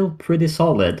that is still pretty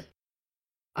solid.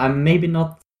 I'm maybe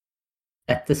not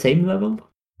at the same level,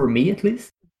 for me at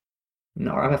least, in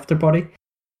our after party,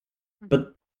 Mhm.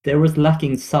 but there was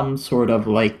lacking some sort of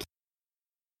like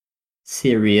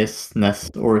seriousness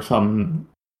or some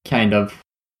kind of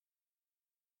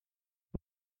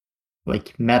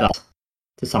like meta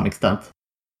to some extent.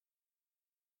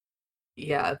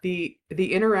 Yeah, the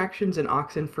interactions in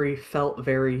Oxenfree felt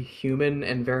very human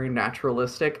and very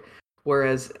naturalistic,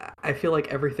 whereas I feel like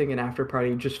everything in After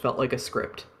Party just felt like a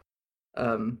script.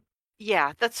 Um,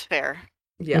 Yeah, that's fair.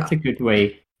 That's yeah, a good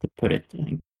way to put it, I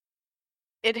think.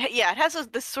 Yeah, it has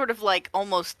this sort of like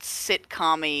almost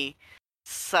sitcom-y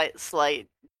slight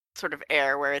sort of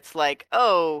air where it's like,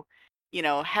 oh,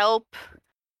 help,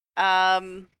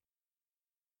 um,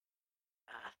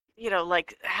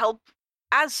 like help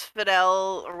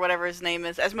Asphodel or whatever his name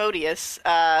is, Asmodeus,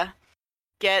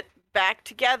 get back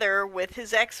together with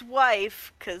his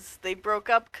ex-wife because they broke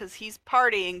up because he's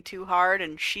partying too hard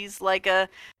and she's like a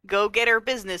go-getter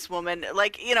businesswoman,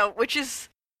 like which is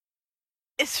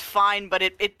fine, but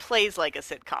it plays like a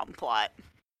sitcom plot.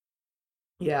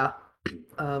 yeah,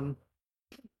 um,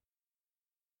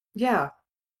 yeah.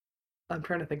 I'm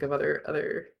trying to think of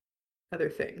other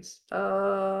things.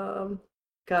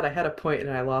 God, I had a point and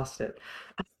I lost it.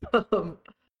 Um,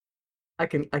 I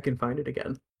can find it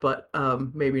again, but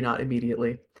maybe not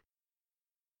immediately.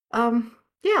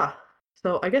 Yeah.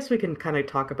 So I guess we can kind of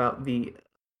talk about the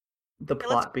Yeah, let's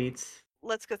plot beats.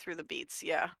 let's go through the beats.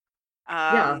 Yeah.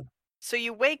 Yeah. So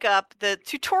you wake up. The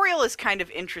tutorial is kind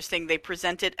of interesting. They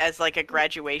present it as like a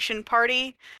graduation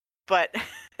party, but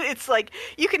it's like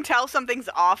you can tell something's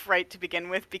off right to begin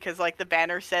with because like the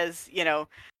banner says,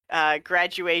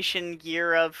 graduation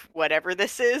year of whatever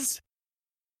this is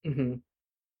Hmm.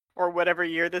 or whatever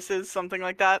year this is, something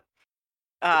like that.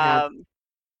 Yeah. Um,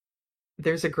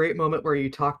 There's a great moment where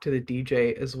you talk to the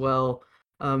DJ as well,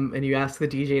 and you ask the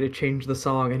DJ to change the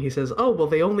song, and he says, "Oh, well,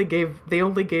 they only gave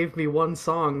me one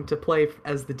song to play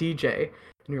as the DJ,"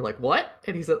 and you're like, "What?"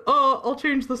 And he said, "Oh, I'll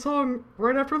change the song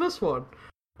right after this one."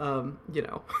 You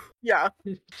know, yeah,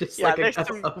 just yeah. like There's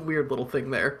a, a weird little thing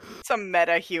there. some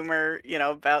meta humor,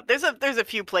 about there's a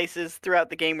few places throughout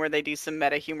the game where they do some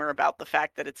meta humor about the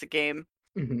fact that it's a game.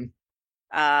 Hmm.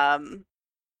 Um,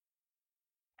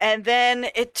 and then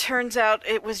it turns out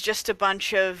it was just a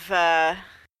bunch of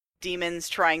demons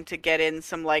trying to get in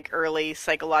some like early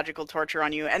psychological torture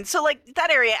on you. And so like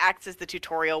that area acts as the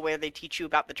tutorial where they teach you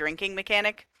about the drinking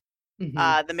mechanic. Hmm.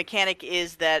 The mechanic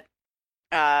is that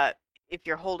uh, if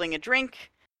you're holding a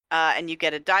drink and you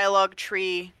get a dialogue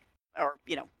tree or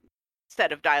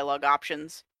set of dialogue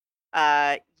options,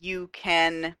 you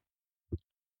can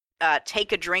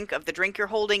take a drink of the drink you're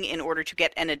holding in order to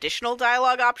get an additional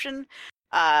dialogue option.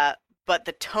 But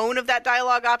the tone of that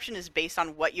dialogue option is based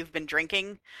on what you've been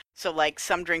drinking. So, like,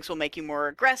 some drinks will make you more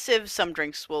aggressive, some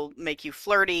drinks will make you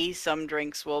flirty, some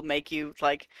drinks will make you,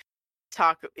 like,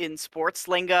 talk in sports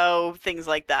lingo, things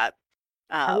like that.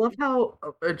 I love Um,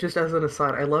 how, just as an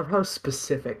aside, I love how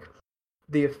specific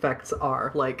the effects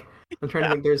are. Like, I'm trying to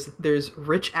yeah. think. There's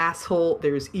rich asshole.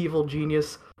 There's evil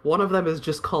genius. One of them is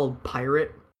just called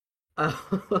pirate. Yep.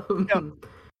 Um,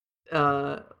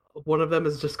 uh, one of them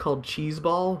is just called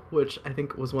cheeseball, which I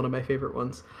think was one of my favorite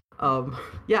ones.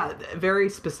 Yeah, very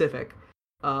specific.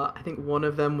 I think one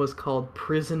of them was called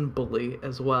prison bully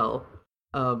as well.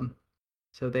 Um,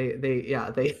 so they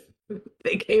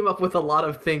they came up with a lot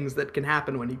of things that can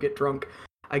happen when you get drunk.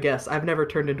 I guess I've never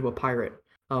turned into a pirate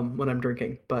when I'm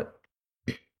drinking, but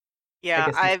I Yeah,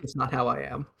 guess that's just not how I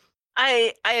am.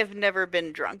 I have never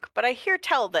been drunk, but I hear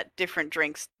tell that different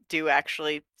drinks do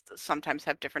actually sometimes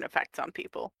have different effects on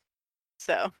people.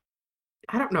 So,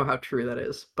 I don't know how true that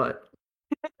is, but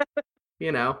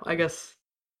I guess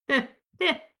eh,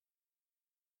 eh,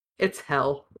 it's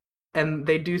hell. And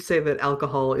they do say that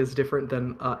alcohol is different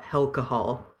than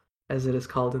alcohol, as it is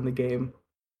called in the game,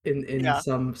 in yeah.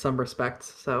 some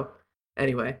respects. So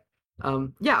anyway,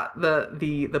 yeah,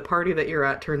 the party that you're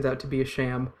at turns out to be a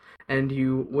sham, and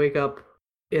you wake up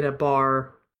in a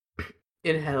bar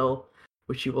in hell,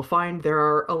 which you will find there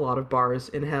are a lot of bars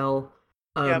in hell,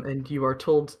 Yep. and you are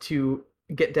told to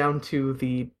get down to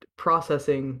the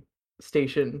processing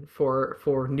station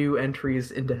for new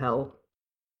entries into hell.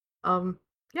 Um,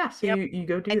 yeah, so Yep. you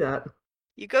go do And that.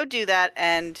 you go do that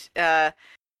and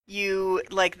you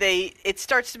like it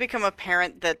starts to become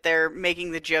apparent that they're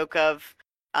making the joke of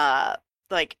uh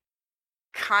like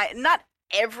not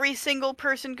every single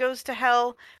person goes to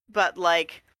hell, but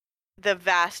like the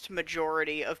vast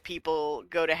majority of people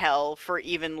go to hell for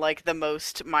even like the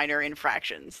most minor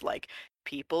infractions, like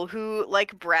people who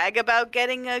like brag about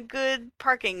getting a good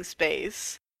parking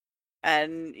space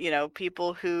and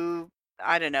people who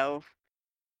I don't know.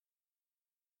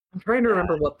 I'm trying to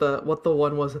remember uh, what the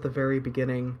one was at the very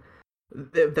beginning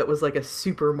that was like a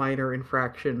super minor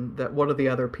infraction that one of the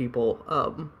other people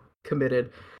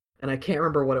committed, and I can't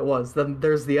remember what it was. Then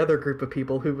there's the other group of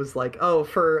people who was like, "Oh,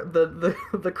 for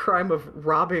the crime of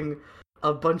robbing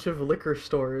a bunch of liquor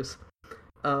stores,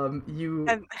 you."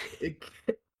 and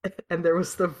And there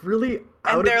was the really and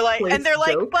out of place they're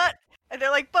like joke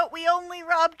but we only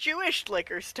rob Jewish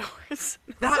liquor stores.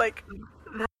 It's that like,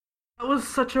 that was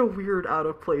such a weird out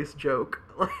of place joke.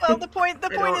 well, Like, the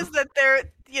I point don't. is that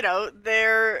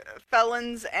they're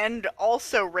felons and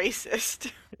also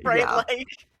racist, right? Yeah,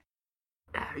 Like,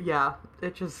 yeah.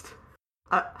 It just,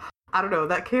 I, I don't know.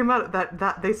 That came out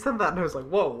that they said that, and I was like,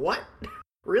 whoa, what?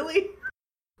 Really?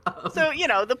 Um, so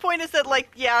the point is that like,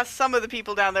 yeah, some of the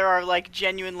people down there are like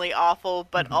genuinely awful,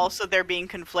 but mhm. also they're being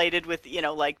conflated with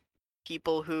like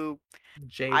people who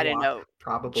I don't Jaywalk, know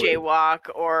probably. jaywalk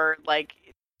or like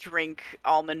drink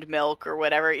almond milk or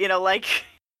whatever. Like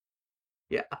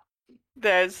Yeah.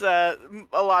 there's a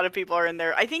lot of people are in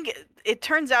there. I think it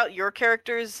turns out your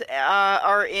characters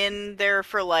are in there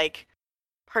for like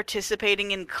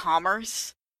participating in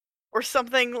commerce or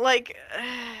something like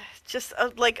just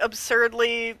like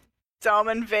absurdly dumb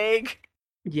and vague.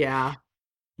 Yeah.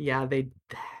 Yeah.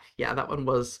 Yeah, that one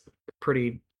was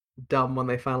pretty dumb when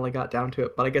they finally got down to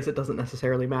it, but I guess it doesn't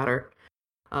necessarily matter.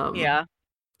 Um, Yeah.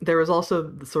 there was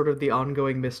also sort of the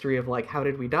ongoing mystery of like, how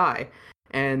did we die?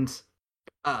 And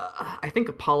I think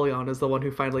Apollyon is the one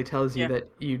who finally tells you Yeah. that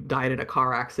you died in a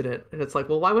car accident, and it's like,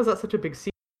 well, why was that such a big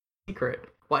secret?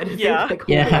 Why did they Yeah. like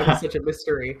hold it out as Yeah, such a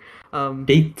mystery?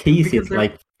 they tease Because it they're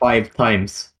like 5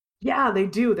 times. yeah, they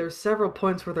do. There's several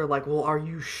points where they're like, well, are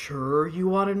you sure you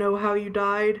want to know how you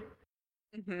died?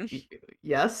 Hmm. Y-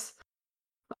 Yes,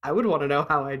 I would want to know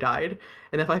how I died,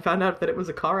 and if I found out that it was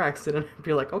a car accident, I'd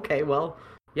be like, okay, well,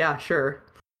 yeah, sure.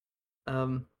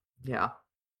 Um, yeah.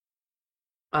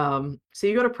 So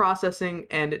you go to processing,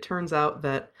 and it turns out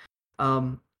that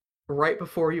um, right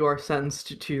before you are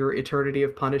sentenced to your eternity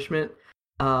of punishment,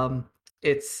 um,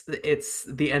 it's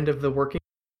the end of the working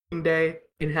day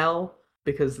in hell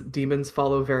because demons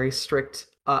follow very strict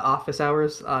office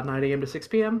hours, 9 a.m. to 6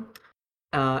 p.m.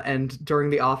 And during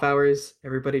the off hours,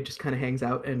 everybody just kind of hangs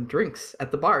out and drinks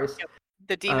at the bars. Yep.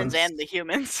 The Um, demons and the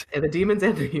humans. and the demons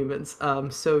and the humans.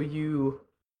 So you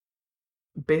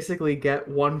basically get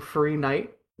one free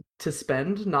night to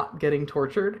spend not getting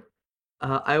tortured.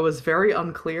 I was very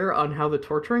unclear on how the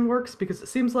torturing works because it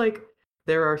seems like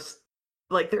there are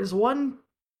there's one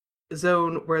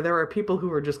zone where there are people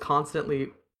who are just constantly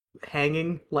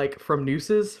hanging like from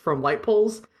nooses from light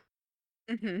poles,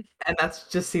 Hmm. and that's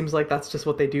just seems like that's just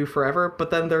what they do forever. But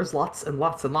then there's lots and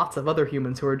lots and lots of other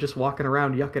humans who are just walking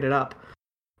around yucking it up.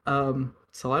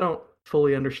 So I don't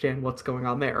fully understand what's going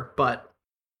on there, but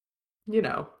you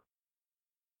know,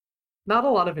 not a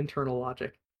lot of internal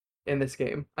logic in this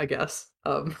game, I guess.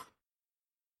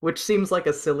 Which seems like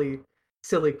a silly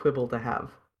quibble to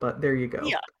have, but there you go.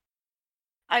 Yeah.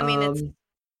 I mean, Um,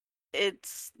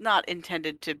 it's not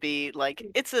intended to be like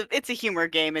it's a humor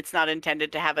game. It's not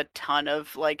intended to have a ton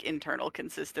of like internal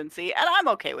consistency, and I'm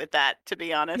okay with that, to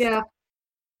be honest. yeah,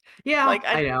 yeah, Like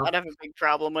I I do know. not have a big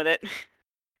problem with it.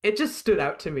 It just stood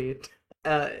out to me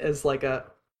as like a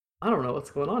I don't know what's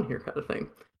going on here kind of thing.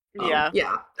 Yeah,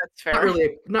 Yeah, that's fair.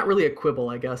 not really a quibble,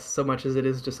 I guess, so much as it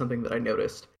is just something that I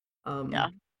noticed. Yeah.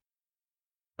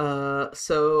 Um,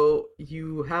 so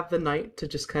you have the night to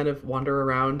just kind of wander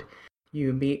around.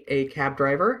 You meet a cab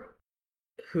driver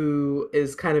who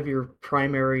is kind of your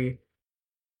primary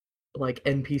like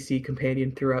NPC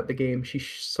companion throughout the game. She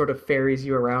sort of ferries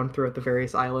you around throughout the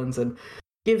various islands and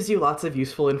gives you lots of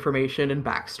useful information and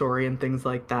backstory and things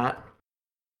like that.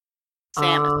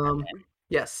 Sam is her Um, name.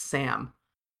 yes, Sam.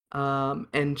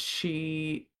 And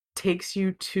she takes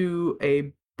you to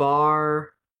a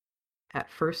bar at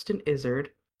first in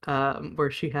Izzard,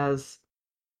 where she has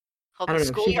Called I the don't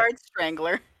know. Schoolyard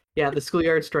Strangler. Yeah, the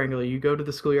Schoolyard Strangler. You go to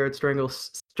the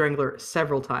Strangler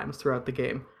several times throughout the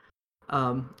game.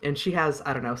 And she has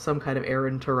I don't know some kind of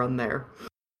errand to run there.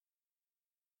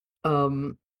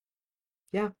 Um,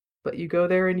 yeah, but you go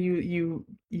there and you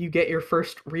get your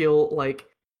first real like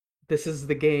this is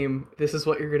the game. This is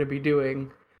what you're gonna be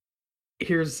doing.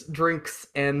 Here's drinks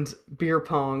and beer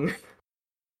pong.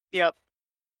 Yep.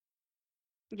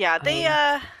 Yeah,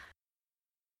 Um,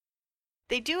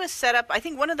 they do a setup. I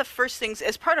think one of the first things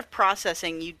as part of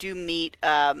processing, you do meet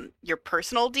your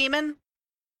personal demon,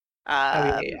 oh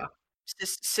yeah, um, yeah.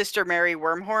 Sister Mary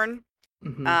Wormhorn,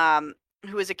 Mm-hmm. um,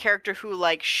 who is a character who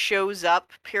like shows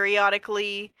up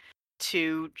periodically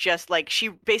to just like she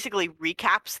basically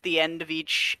recaps the end of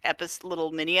each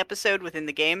little mini episode within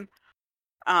the game,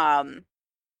 um,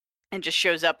 and just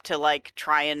shows up to like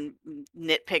try and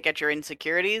nitpick at your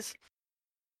insecurities.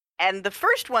 And the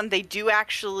first one, they do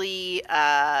actually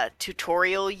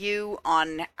tutorial you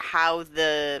on how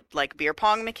the like beer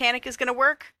pong mechanic is going to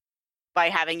work by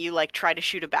having you like try to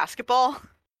shoot a basketball.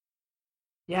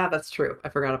 Yeah, that's true. I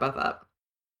forgot about that.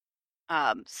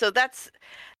 So that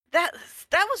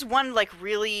that was one like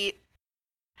really,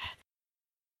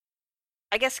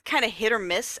 I guess, kind of hit or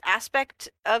miss aspect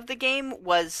of the game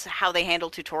was how they handle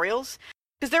tutorials.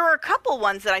 Because there were a couple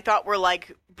ones that I thought were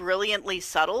like brilliantly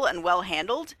subtle and well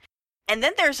handled, and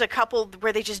then there's a couple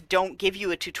where they just don't give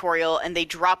you a tutorial and they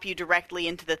drop you directly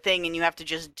into the thing and you have to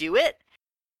just do it.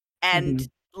 And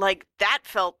Hmm. like that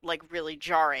felt like really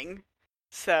jarring.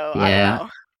 So I don't Yeah, know.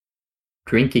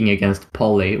 drinking against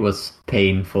Polly was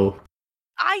painful.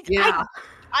 I I Yeah,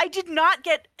 I did not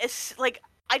get like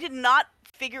I did not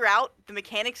figure out the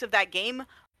mechanics of that game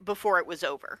before it was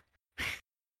over.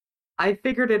 I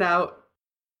figured it out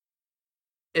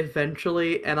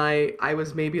eventually, and I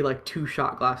was maybe like two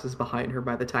shot glasses behind her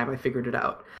by the time I figured it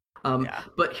out. Yeah.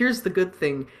 But here's the good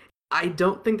thing. I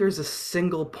don't think there's a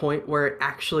single point where it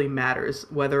actually matters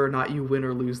whether or not you win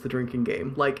or lose the drinking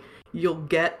game. Like you'll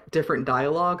get different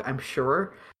dialogue, I'm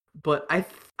sure, but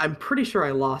I'm pretty sure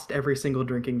I lost every single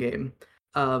drinking game.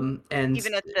 And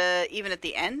Even at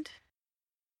the end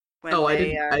when oh,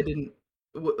 they I didn't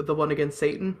the one against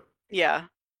Satan. yeah.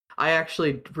 I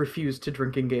actually refused to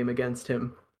drinking game against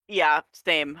him. Yeah,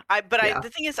 same. Yeah. The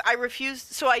thing is, I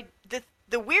refused. So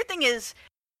the weird thing is,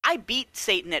 I beat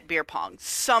Satan at beer pong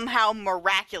somehow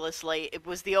miraculously. It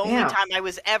was the only Damn. time I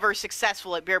was ever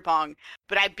successful at beer pong,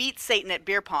 but I beat Satan at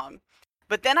beer pong.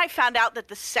 But then I found out that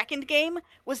the second game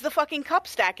was the fucking cup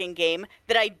stacking game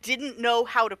that I didn't know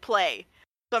how to play.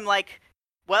 So I'm like,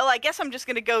 well, I guess I'm just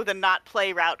gonna go the not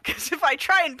play route because if I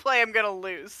try and play, I'm gonna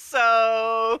lose.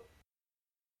 So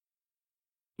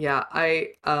Yeah,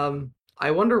 I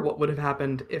wonder what would have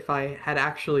happened if I had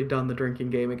actually done the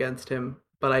drinking game against him,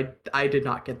 but I did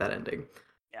not get that ending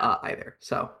yeah. either.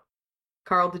 So,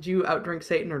 Carl, did you outdrink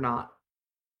Satan or not?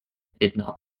 Did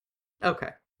not. Okay.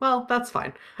 Well, that's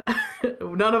fine.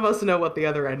 None of us know what the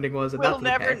other ending was, and We'll that's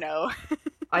never okay. know.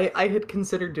 I had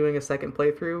considered doing a second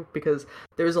playthrough because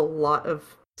there's a lot of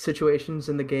situations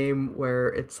in the game where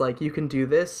it's like you can do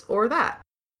this or that.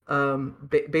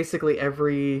 Basically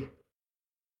every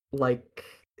like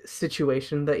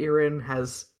situation that you're in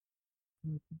has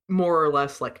more or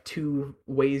less like two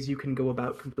ways you can go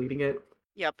about completing it.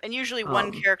 Yep, and usually one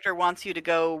Um, character wants you to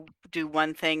go do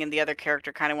one thing, and the other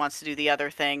character kind of wants to do the other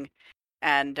thing.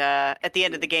 And at the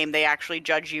end of the game, they actually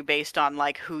judge you based on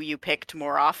like who you picked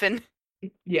more often.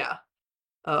 yeah,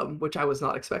 which I was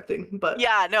not expecting, but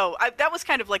Yeah, no, that was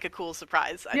kind of like a cool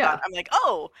surprise. yeah, I'm like,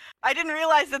 oh, I didn't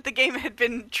realize that the game had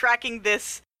been tracking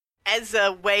this as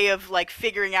a way of like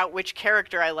figuring out which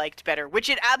character I liked better, which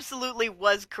it absolutely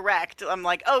was correct. I'm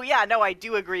like, oh yeah, no, I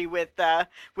do agree with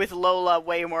Lola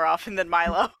way more often than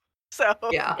Milo. So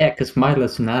yeah, Yeah, because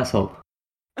Milo's an asshole.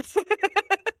 well,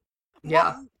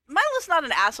 yeah, Milo's not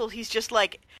an asshole. He's just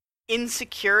like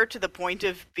insecure to the point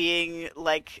of being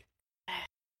like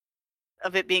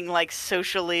of it being like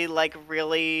socially like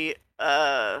really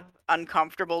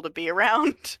uncomfortable to be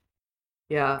around.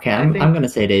 yeah. Okay, I I'm think gonna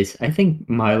say this. I think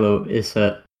Milo is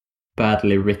a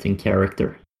badly written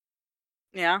character.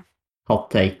 Yeah.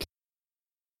 Hot take.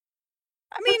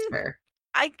 I that's mean, fair.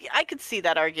 I could see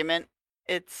that argument.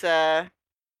 It's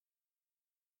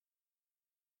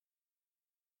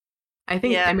I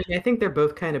yeah. mean, I think they're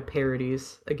both kind of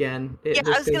parodies. Again, Yeah, I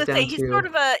this was goes going to say down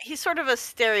to he's sort of a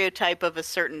stereotype of a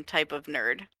certain type of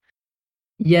nerd.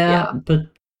 Yeah, yeah, but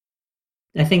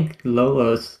I think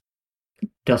Lolo's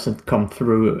doesn't come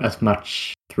through as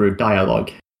much through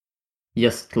dialogue.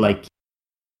 Just like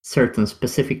certain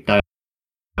specific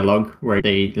dialogue where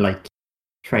they like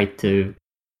try to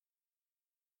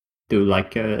do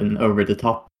like an over the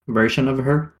top version of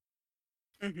her.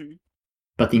 Mhm.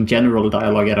 But in general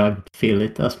dialogue, I don't feel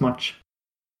it as much.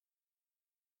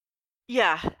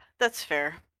 Yeah, that's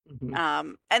fair.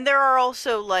 mhm. And there are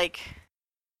also like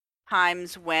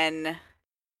times when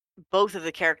both of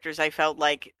the characters I felt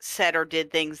like said or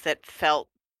did things that felt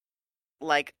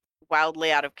like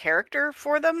wildly out of character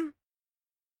for them.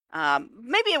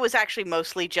 Maybe it was actually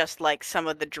mostly just like some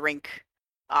of the drink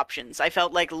options. I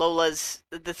felt like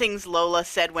the things Lola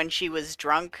said when she was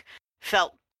drunk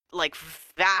felt like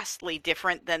vastly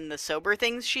different than the sober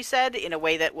things she said in a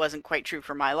way that wasn't quite true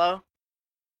for Milo.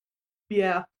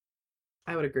 Yeah,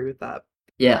 I would agree with that.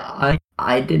 Yeah,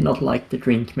 I did not like the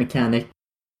drink mechanic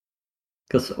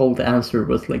because all the answer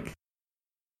was like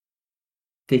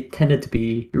they tended to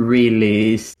be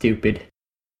really stupid.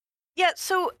 Yeah,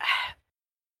 so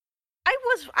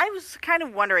I was kind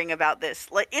of wondering about this.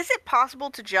 Like, is it possible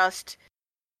to just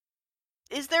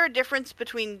is there a difference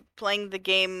between playing the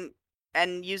game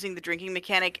and using the drinking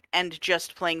mechanic and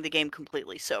just playing the game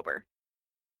completely sober?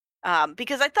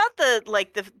 Because I thought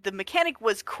the mechanic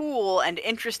was cool and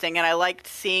interesting, and I liked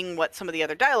seeing what some of the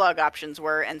other dialogue options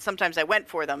were, and sometimes I went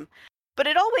for them. But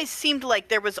it always seemed like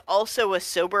there was also a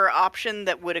sober option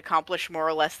that would accomplish more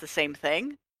or less the same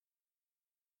thing.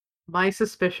 My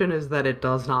suspicion is that it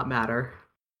does not matter.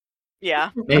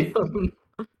 Yeah. Maybe,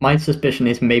 my suspicion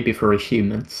is maybe for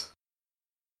humans,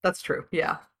 That's true.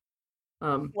 Yeah.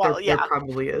 Well, There yeah.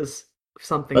 probably is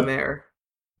something but there.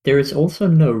 there is also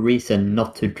no reason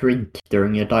not to drink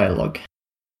during a dialogue,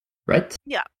 right?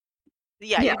 Yeah.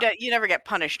 Yeah, Yeah. you never get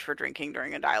punished for drinking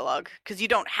during a dialogue because you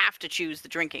don't have to choose the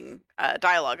drinking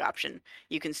dialogue option.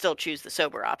 You can still choose the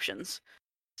sober options.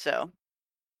 So,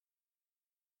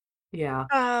 Yeah.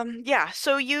 yeah.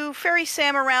 So you ferry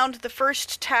Sam around. The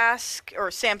first task,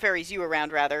 or Sam ferries you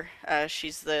around rather.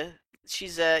 She says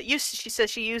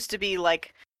she used to be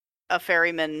like a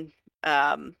ferryman,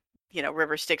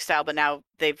 river Styx style, but now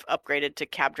they've upgraded to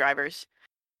cab drivers.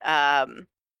 Um,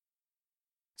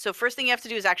 so first thing you have to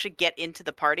do is actually get into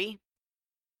the party.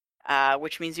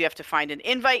 Which means you have to find an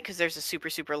invite because there's a super,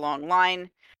 super long line.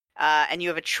 and you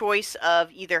have a choice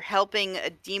of either helping a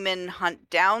demon hunt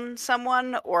down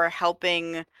someone or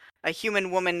helping a human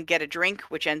woman get a drink,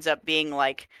 which ends up being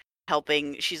like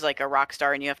helping. She's like a rock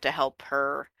star, and you have to help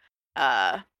her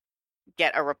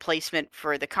get a replacement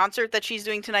for the concert that she's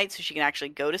doing tonight, so she can actually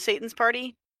go to Satan's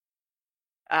party.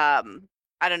 I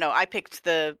don't know. I picked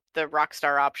the rock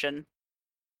star option.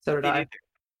 So did I.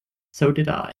 So did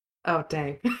I. Oh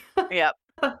dang. Yep.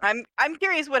 I'm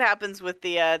curious what happens with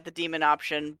the demon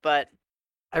option, but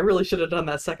I really should have done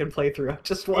that second playthrough. I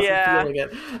just wasn't feeling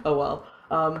it. Oh well.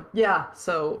 Yeah.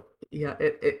 So yeah,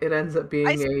 it ends up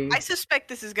being I suspect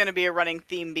this is going to be a running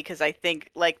theme because I think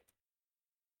like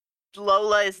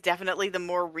Lola is definitely the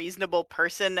more reasonable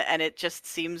person, and it just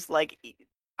seems like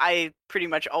I pretty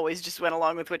much always just went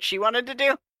along with what she wanted to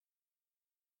do.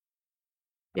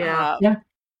 Yeah.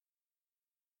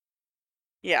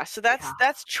 Yeah, so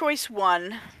that's choice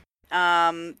one.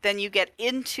 Then you get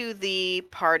into the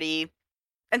party,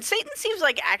 and Satan seems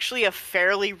like actually a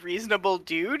fairly reasonable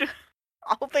dude,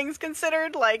 all things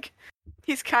considered. Like,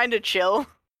 he's kind of chill.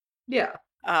 Yeah.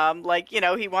 Like, you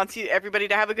know, he wants everybody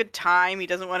to have a good time. He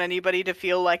doesn't want anybody to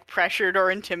feel like pressured or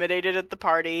intimidated at the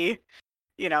party.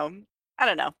 You know, I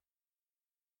don't know.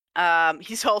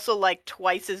 He's also like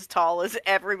twice as tall as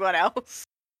everyone else.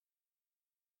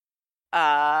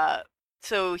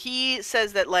 So he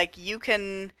says that like you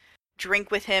can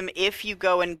drink with him if you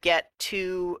go and get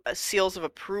 2 seals of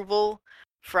approval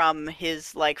from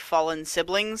his like fallen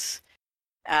siblings.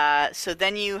 So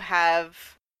then you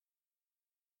have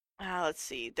let's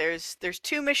see. There's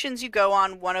 2 missions you go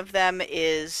on. One of them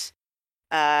is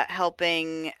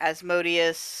helping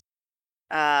Asmodeus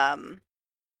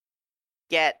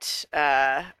get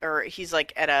or he's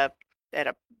like at a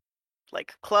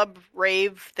like club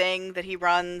rave thing that he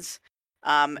runs,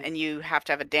 and you have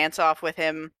to have a dance off with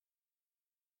him.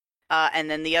 And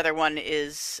then the other one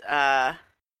is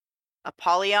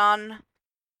Apollyon,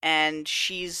 and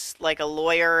she's like a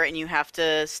lawyer, and you have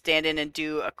to stand in and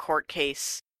do a court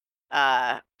case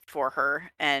for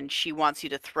her, and she wants you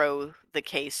to throw the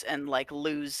case and like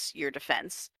lose your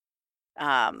defense.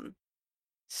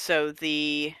 So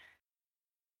the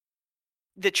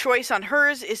choice on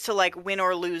hers is to like win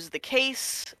or lose the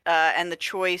case, and the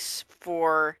choice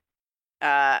for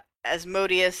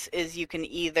Asmodeus is you can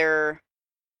either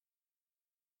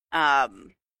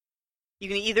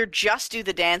just do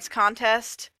the dance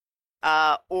contest,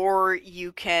 or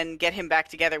you can get him back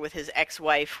together with his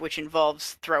ex-wife, which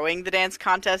involves throwing the dance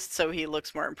contest so he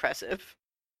looks more impressive.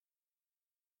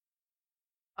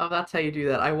 Oh, that's how you do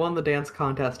that. I won the dance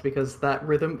contest because the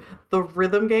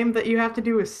rhythm game that you have to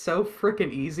do is so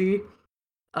freaking easy.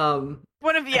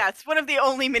 It's one of the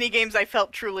only mini games I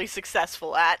felt truly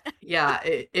successful at. Yeah,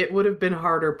 it would have been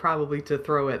harder probably to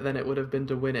throw it than it would have been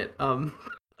to win it.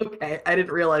 Okay, I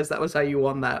didn't realize that was how you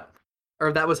won that,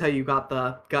 or that was how you got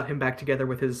him back together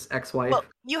with his ex-wife. Well,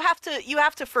 you have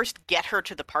to first get her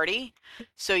to the party,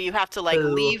 so you have to like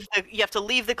leave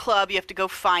the club. You have to go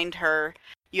find her.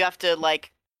 You have to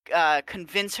like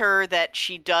convince her that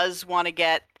she does want to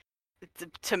get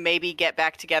to maybe get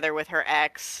back together with her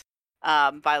ex,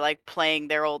 by like playing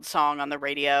their old song on the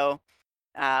radio,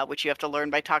 which you have to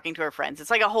learn by talking to her friends. It's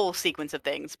like a whole sequence of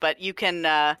things, but you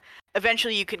can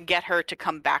eventually you can get her to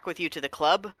come back with you to the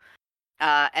club,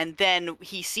 and then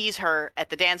he sees her at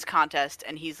the dance contest,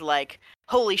 and he's like,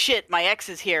 "Holy shit, my ex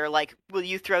is here! Like, will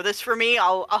you throw this for me?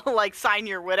 I'll like sign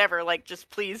your whatever. Like, just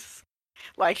please,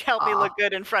 like, help me look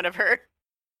good in front of her."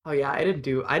 Oh yeah, I didn't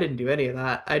do any of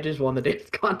that. I just won the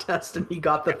dance contest and he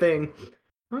got the thing.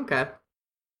 Okay.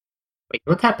 Wait,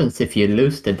 what happens if you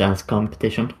lose the dance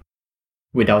competition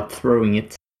without throwing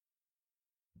it?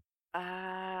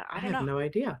 I have don't know. No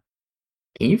idea.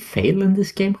 Can you fail in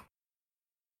this game?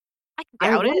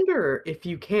 I wonder if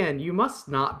you can. You must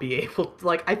not be able to,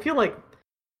 like, I feel like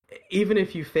even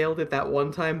if you failed it that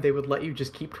one time, they would let you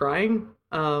just keep trying.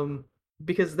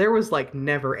 Because there was like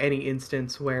never any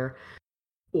instance where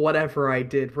whatever I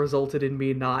did resulted in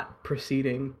me not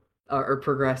proceeding or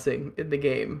progressing in the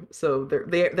game. So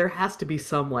there has to be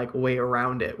some like way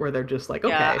around it where they're just like,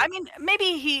 okay. Yeah, I mean,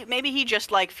 maybe he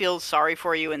just like feels sorry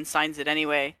for you and signs it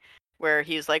anyway. Where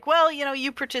he's like, well, you know,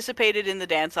 you participated in the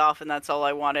dance off, and that's all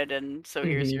I wanted, and so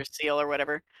here's your seal or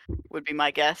whatever. Would be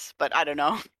my guess, but I don't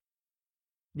know.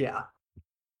 Yeah.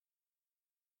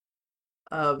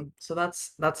 So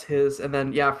that's his, and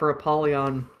then yeah, for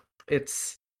Apollyon,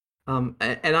 it's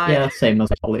yeah, same as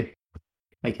Polly,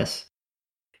 I guess.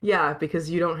 Yeah,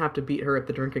 because you don't have to beat her at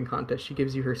the drinking contest. She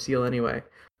gives you her seal anyway.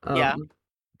 Yeah.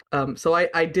 So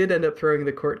I did end up throwing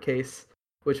the court case,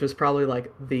 which was probably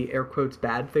like the air quotes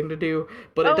bad thing to do,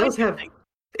 but it does have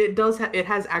it does. It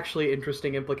has actually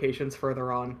interesting implications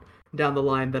further on down the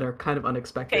line that are kind of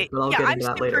unexpected, Okay, but I'll yeah, get into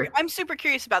that later. I'm super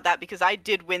curious about that because I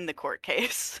did win the court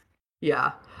case.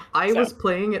 Yeah, I So was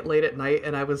playing it late at night,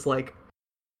 and I was like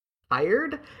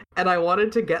tired, and I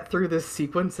wanted to get through this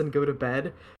sequence and go to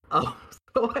bed. Um,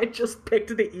 so I just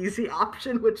picked the easy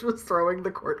option, which was throwing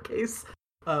the court case.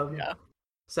 Um, yeah.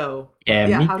 so Yeah,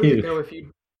 yeah, me how does it too. go if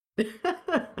you?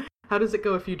 How does it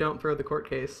go if you don't throw the court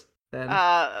case? Then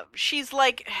She's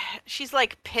like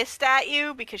pissed at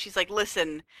you because she's like,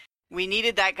 listen, we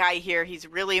needed that guy here. He's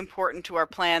really important to our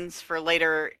plans for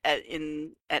later at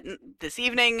this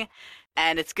evening,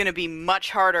 and it's gonna be much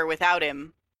harder without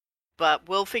him. But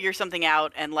we'll figure something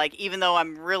out. And like, even though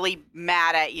I'm really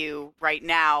mad at you right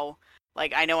now,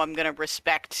 like I know I'm gonna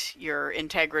respect your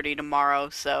integrity tomorrow.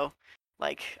 So,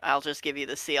 like, I'll just give you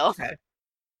the seal. okay,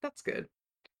 that's good.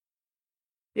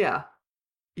 Yeah,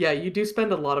 yeah, you do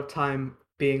spend a lot of time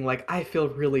being like, I feel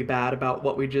really bad about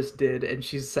what we just did, and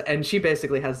she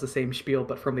basically has the same spiel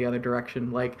but from the other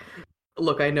direction. Like,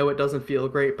 look, I know it doesn't feel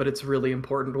great, but it's really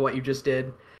important what you just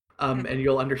did, and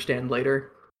you'll understand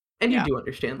later, and you Yeah. do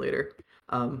understand later.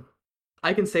 Um,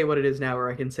 I can say what it is now, or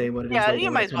I can say what it is Yeah, later you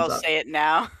when might it as comes well up. say it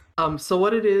now. So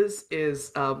what it is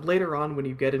later on when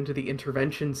you get into the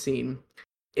intervention scene,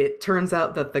 it turns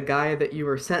out that the guy that you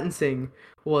were sentencing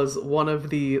was one of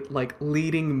the like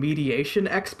leading mediation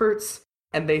experts,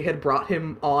 and they had brought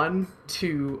him on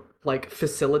to like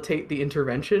facilitate the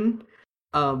intervention.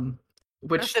 Um, Does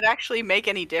which it actually make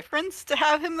any difference to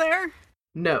have him there?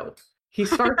 no, he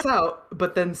starts out,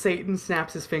 but then Satan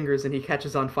snaps his fingers and he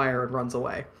catches on fire and runs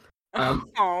away. Um,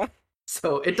 Oh.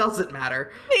 so it doesn't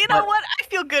matter. You know But what? I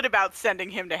feel good about sending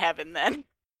him to heaven then.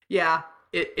 yeah,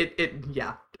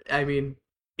 yeah. I mean,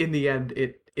 in the end,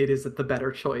 it is the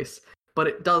better choice, but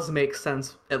it does make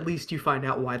sense. At least you find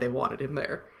out why they wanted him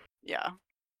there. Yeah.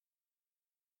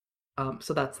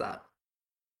 So that's that.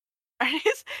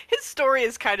 His story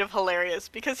is kind of hilarious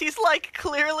because he's like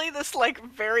clearly this like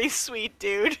very sweet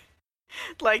dude.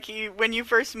 Like when you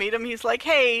first meet him, he's like,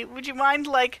 "Hey, would you mind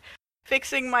like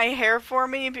fixing my hair for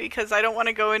me because I don't want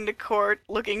to go into court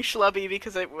looking schlubby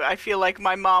because I feel like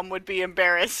my mom would be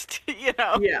embarrassed,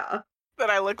 Yeah, that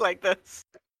I look like this."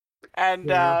 And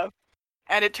yeah.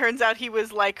 and it turns out he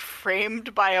was like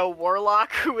framed by a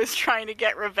warlock who was trying to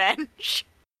get revenge.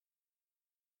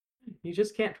 You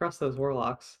just can't trust those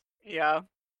warlocks. Yeah.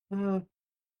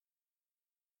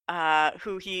 Uh,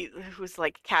 Who's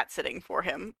like cat sitting for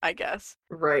him, I guess.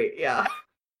 right. Yeah.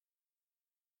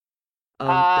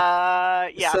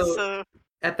 Um. Yeah, So so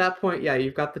at that point, yeah,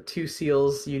 you've got the two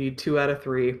seals. You need 2 out of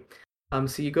 3.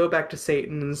 So you go back to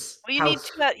Satan's well, house.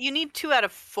 you need 2 out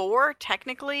of 4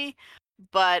 technically,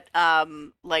 but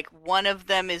like one of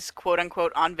them is quote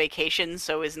unquote on vacation,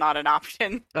 so is not an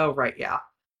option. Oh, right. Yeah.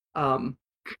 Um.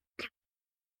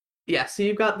 Yeah. So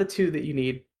you've got the 2 that you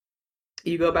need.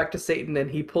 You go back to Satan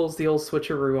and he pulls the old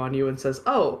switcheroo on you and says,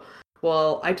 "Oh,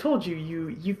 well, I told you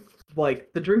you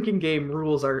like the drinking game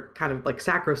rules are kind of like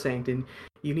sacrosanct and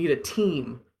you need a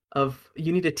team of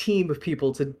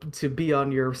people to be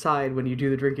on your side when you do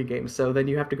the drinking game. So then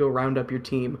you have to go round up your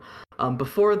team.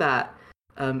 Before that,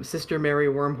 Sister Mary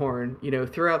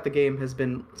Wormhorn, throughout the game has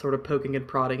been sort of poking and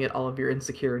prodding at all of your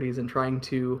insecurities and trying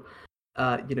to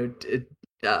you know,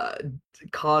 uh,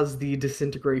 cause the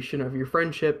disintegration of your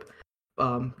friendship,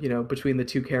 between the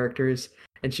 2 characters.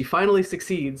 And she finally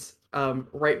succeeds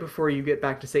right before you get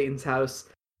back to Satan's house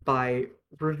by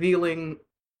revealing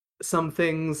some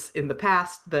things in the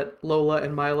past that Lola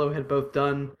and Milo had both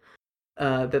done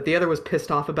that the other was pissed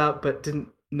off about, but didn't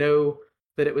know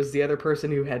that it was the other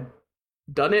person who had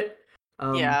done it.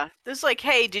 Yeah. This like,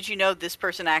 hey, did you know this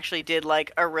person actually did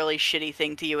like a really shitty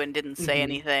thing to you and didn't say Mhm.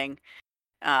 anything?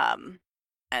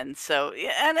 And so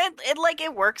yeah, and it like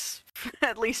it works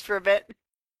at least for a bit.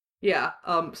 Yeah.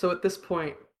 So at this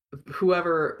point,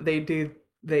 whoever they do,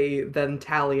 they then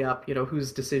tally up,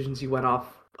 whose decisions you went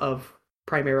off of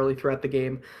primarily throughout the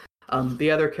game.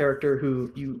 The other character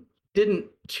who you didn't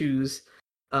choose,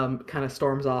 kind of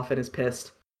storms off and is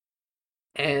pissed.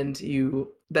 And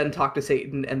you then talk to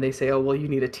Satan, and they say, "Oh, well, you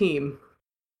need a team."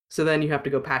 So then you have to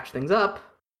go patch things up,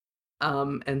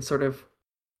 and sort of,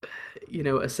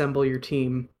 assemble your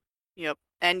team. Yep.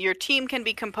 And your team can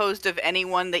be composed of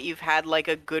anyone that you've had like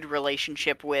a good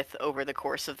relationship with over the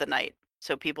course of the night.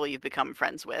 So people you've become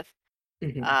friends with.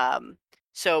 Mhm.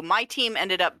 So my team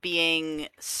ended up being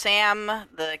Sam,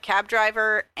 the cab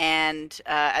driver, and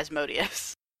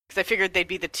Asmodeus. Because I figured they'd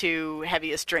be the 2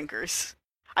 heaviest drinkers.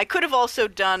 I could have also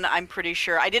done, I'm pretty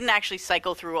sure, I didn't actually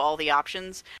cycle through all the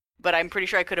options, but I'm pretty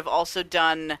sure I could have also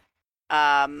done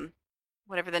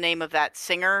whatever the name of that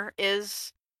singer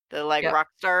is. the like Yep. rock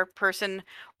star person,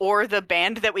 or the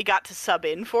band that we got to sub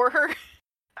in for her.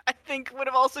 I think would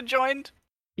have also joined.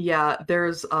 Yeah,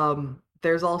 there's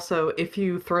also if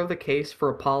you throw the case for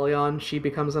Apollyon, she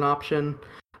becomes an option.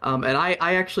 And I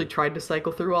actually tried to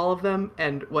cycle through all of them,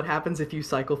 and what happens if you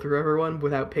cycle through everyone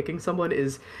without picking someone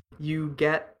is you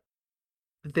get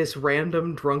this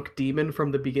random drunk demon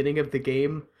from the beginning of the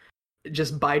game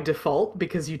just by default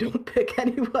because you don't pick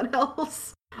anyone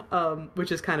else.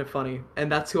 Which is kind of funny.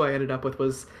 And that's who I ended up with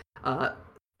was uh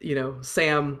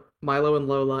Sam, Milo and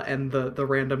Lola and the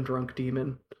random drunk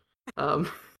demon. Um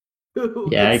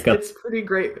Yeah, it's pretty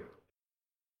great.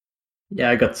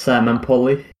 I got Sam and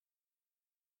Polly.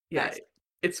 Yeah, Nice.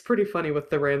 it's pretty funny with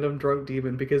the random drunk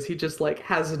demon because he just like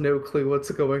has no clue what's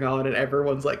going on and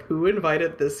everyone's like, "Who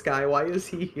invited this guy? Why is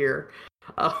he here?"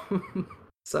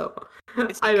 So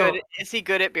Is he I good? don't. Is he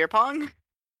good at beer pong?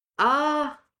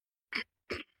 Uh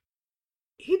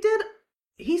he did.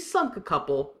 He sunk a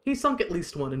couple. He sunk at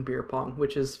least one in beer pong,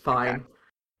 which is Okay. fine.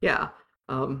 Yeah.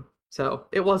 So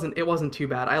it wasn't too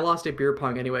bad. I lost at beer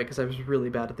pong anyway because I was really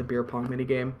bad at the beer pong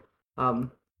minigame. Though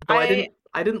I I didn't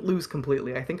I didn't lose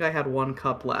completely. I think I had one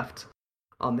cup left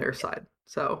on their side.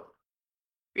 So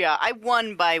yeah, I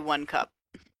won by 1 cup.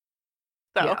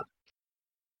 So yeah.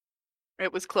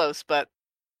 it was close, but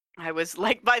I was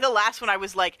like by the last one I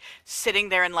was like sitting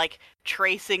there and like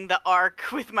tracing the arc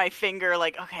with my finger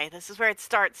like okay, this is where it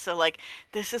starts. So like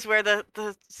this is where the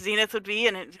zenith would be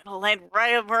and it'll land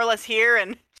right more or less here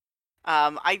and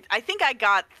I think I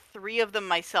got 3 of them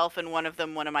myself and one of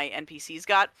them one of my NPCs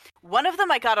got. One of them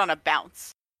I got on a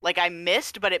bounce. Like I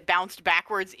missed but it bounced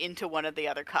backwards into one of the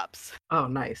other cups, Oh,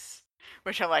 nice.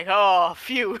 which I'm like, "Oh,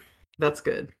 phew." That's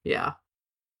good. Yeah.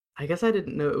 I guess I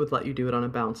didn't know it would let you do it on a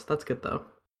bounce. That's good though.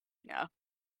 Yeah.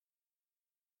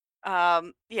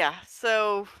 Yeah,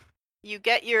 so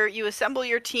you assemble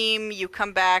your team, you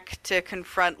come back to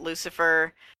confront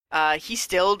Lucifer. He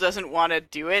still doesn't want to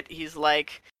do it. He's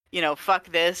like, fuck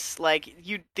this. Like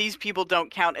these people don't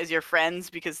count as your friends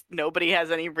because nobody has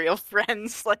any real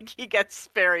friends. Like he gets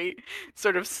very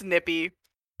sort of snippy.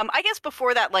 I guess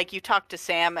before that, like you talk to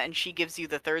Sam and she gives you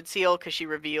the third seal because she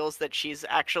reveals that she's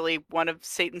actually one of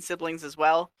Satan's siblings as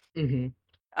well. Mm-hmm.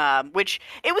 Which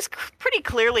it was pretty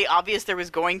clearly obvious there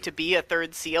was going to be a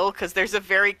third seal because there's a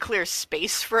very clear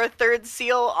space for a third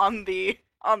seal on the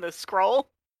scroll.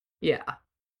 Yeah.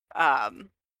 Um,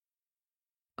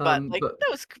 but like But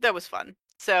that was fun. yeah,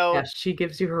 So she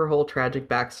gives you her whole tragic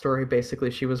backstory.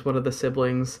 Basically, she was one of the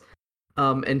siblings,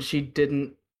 and she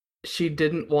didn't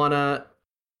want to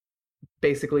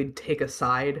basically take a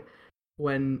side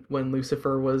when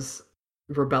Lucifer was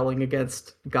rebelling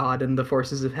against God and the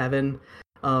forces of heaven.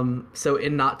 So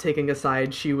in not taking a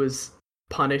side, she was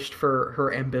punished for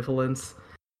her ambivalence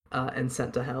and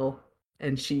sent to hell.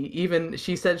 And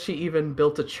she said she even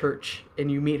built a church,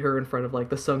 and you meet her in front of like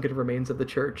the sunken remains of the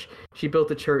church. She built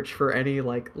a church for any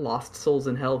like lost souls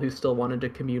in hell who still wanted to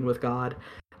commune with God.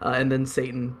 And then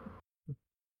Satan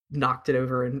knocked it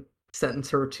over and sentenced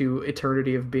her to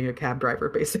eternity of being a cab driver,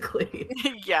 basically.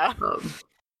 yeah, um,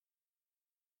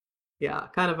 yeah,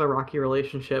 kind of a rocky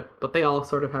relationship, but they all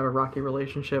sort of have a rocky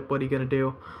relationship. What are you gonna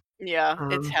do? yeah,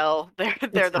 it's Um, hell. They're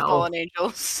it's the hell. fallen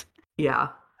angels. Yeah.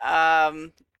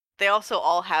 Um, they also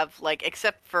all have like,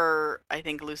 except for I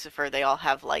think Lucifer, they all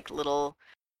have like little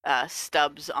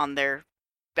stubs on their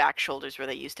back shoulders where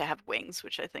they used to have wings,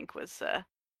 which I think was an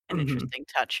Hmm. interesting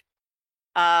touch.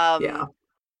 Yeah.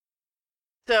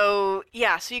 So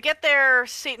yeah, so you get there.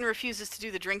 Satan refuses to do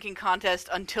the drinking contest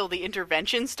until the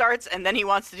intervention starts, and then he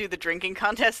wants to do the drinking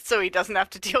contest so he doesn't have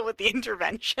to deal with the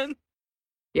intervention.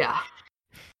 Yeah.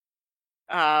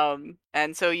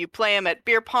 And so you play him at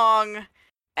beer pong,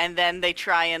 and then they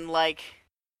try and like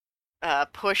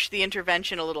push the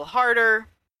intervention a little harder.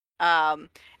 Um,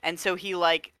 and so he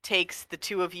like takes the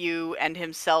two of you and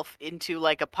himself into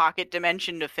like a pocket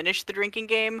dimension to finish the drinking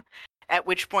game. At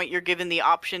which point you're given the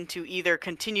option to either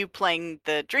continue playing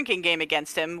the drinking game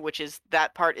against him, which is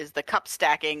that part is the cup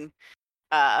stacking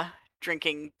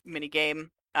drinking mini game.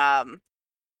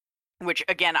 Which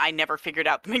again I never figured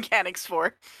out the mechanics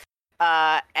for.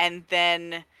 And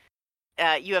then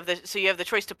you have the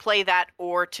choice to play that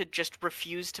or to just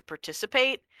refuse to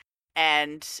participate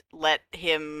and let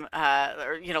him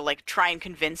or like try and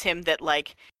convince him that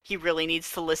like he really needs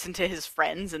to listen to his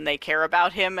friends and they care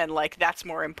about him and like that's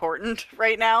more important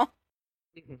right now,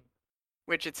 Mhm.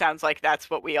 which it sounds like that's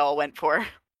what we all went for.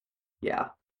 Yeah.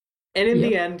 And in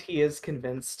the Yep. end, he is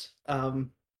convinced. And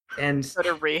Go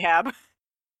to rehab.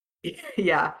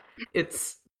 yeah,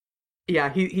 it's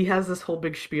yeah. He has this whole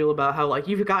big spiel about how like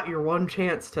you've got your one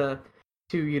chance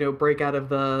to break out of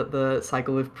the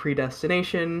cycle of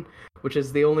predestination, which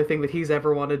is the only thing that he's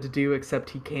ever wanted to do, except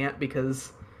he can't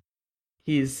because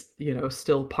he's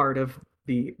still part of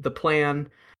the plan.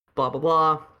 Blah blah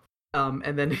blah.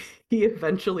 And then he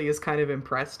eventually is kind of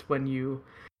impressed when you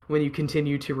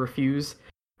continue to refuse.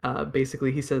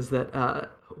 Basically, he says that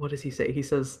what does he say? He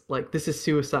says like, "This is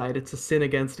suicide. It's a sin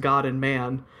against God and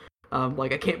man.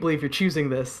 Like, I can't believe you're choosing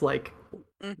this." Like,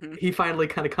 he finally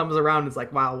kind of comes around and is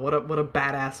like, "Wow, what a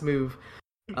badass move."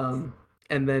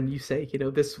 And then you say,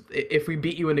 this, if we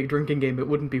beat you in a drinking game, it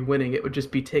wouldn't be winning. It would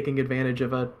just be taking advantage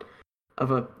of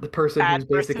the person Bad who's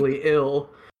basically ill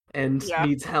and Yeah.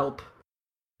 needs help.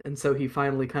 And so he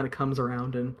finally kind of comes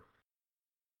around and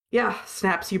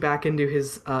snaps you back into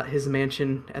his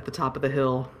mansion at the top of the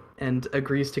hill and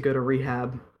agrees to go to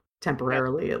rehab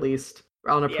temporarily, at least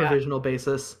on a Yeah. provisional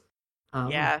basis.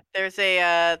 Yeah, there's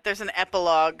an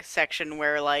epilogue section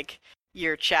where like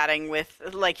you're chatting with,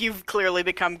 like, you've clearly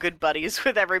become good buddies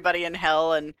with everybody in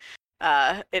hell, and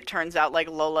it turns out like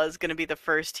Lola's gonna be the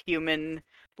first human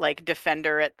like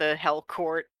defender at the hell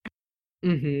court,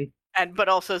 Mm-hmm. but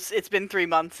also it's been 3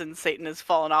 months and Satan has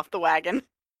fallen off the wagon,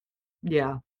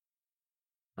 Yeah.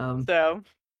 so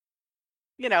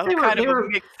They were kind they of a were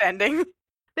mixed ending.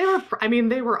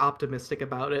 they were optimistic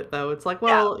about it though. It's like,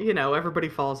 well, everybody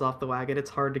falls off the wagon. It's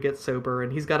hard to get sober,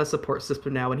 and he's got a support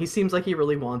system now, and he seems like he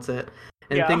really wants it.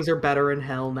 And Yeah. things are better in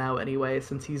hell now anyway,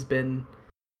 since he's been,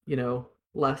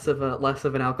 less of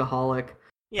an alcoholic.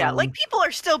 Yeah, like people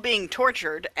are still being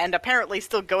tortured and apparently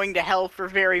still going to hell for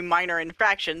very minor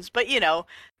infractions, but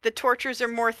the tortures are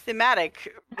more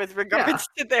thematic with regards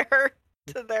to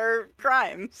their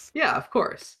crimes. Yeah, of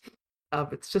course.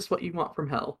 It's just what you want from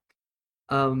hell.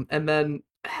 And then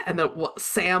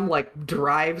Sam like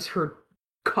drives her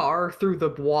car through the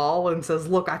wall and says,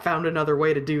 "Look, I found another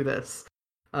way to do this."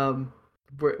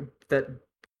 That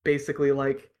basically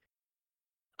like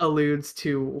alludes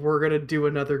to, we're gonna do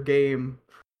another game.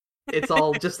 It's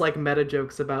all just like meta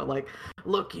jokes about like,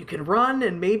 look, you can run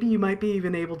and maybe you might be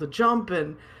even able to jump,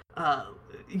 and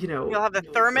you'll have a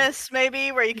thermos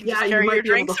maybe where you can just you carry might your be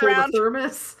able drinks to hold around. a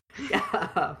thermos.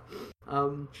 Yeah.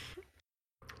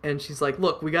 And she's like,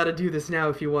 "Look, we got to do this now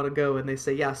if you want to go." And they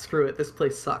say, "Yeah, screw it. This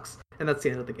place sucks." And that's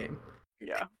the end of the game.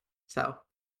 Yeah. So,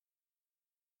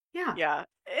 yeah. Yeah.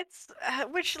 It's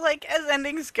which, like, as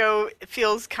endings go, it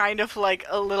feels kind of like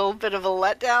a little bit of a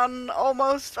letdown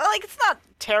almost. Like, it's not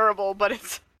terrible, but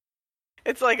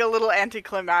it's like a little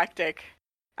anticlimactic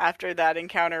after that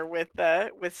encounter with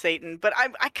Satan. But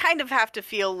I kind of have to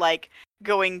feel like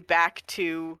going back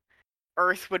to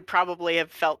Earth would probably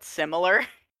have felt similar.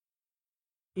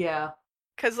 Yeah.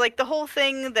 Because, like, the whole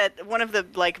thing that one of the,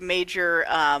 like, major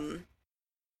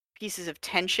pieces of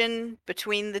tension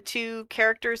between the two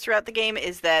characters throughout the game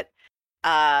is that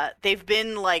they've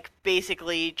been, like,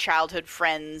 basically childhood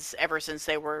friends ever since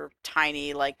they were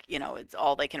tiny, like, it's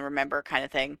all they can remember kind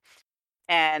of thing.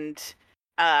 And,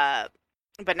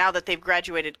 but now that they've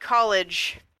graduated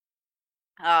college,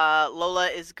 Lola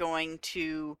is going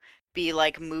to be,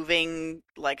 like, moving,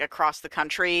 like, across the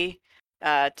country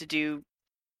to do,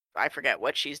 I forget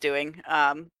what she's doing.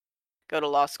 Go to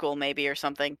law school maybe or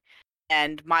something.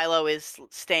 And Milo is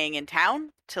staying in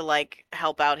town to like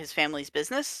help out his family's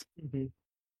business.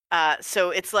 Mm-hmm.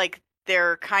 So it's like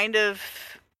they're kind of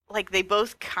like they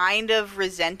both kind of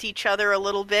resent each other a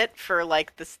little bit for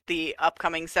like the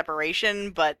upcoming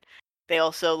separation, but they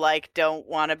also like don't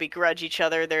want to begrudge each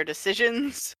other their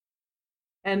decisions.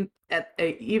 And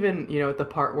even at the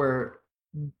part where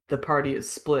the party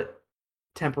is split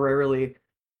temporarily,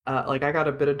 like I got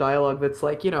a bit of dialogue that's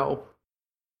like,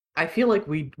 I feel like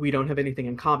we don't have anything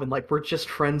in common. Like, we're just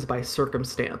friends by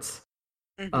circumstance.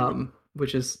 Mm-hmm.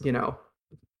 Which is,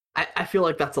 I feel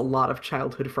like that's a lot of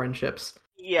childhood friendships.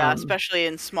 Yeah, especially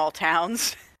in small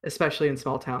towns. Especially in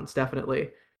small towns, definitely.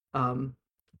 And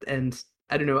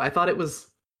I don't know, I thought it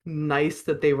was nice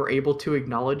that they were able to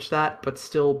acknowledge that, but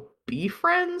still be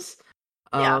friends.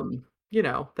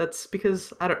 Yeah. That's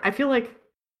because I feel like,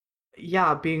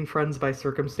 yeah, being friends by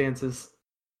circumstance is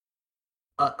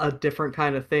a different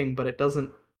kind of thing, but it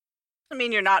doesn't. I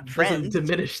mean, you're not friends. Doesn't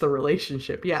diminish the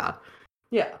relationship. Yeah.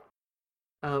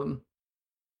 So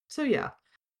yeah.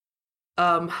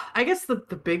 I guess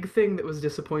the big thing that was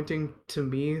disappointing to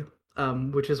me,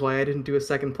 which is why I didn't do a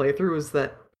second playthrough, is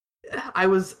that I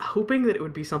was hoping that it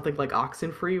would be something like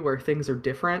Oxenfree, where things are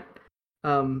different.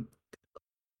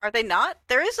 Are they not?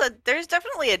 There's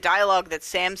definitely a dialogue that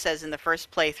Sam says in the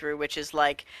first playthrough, which is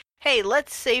like, "Hey,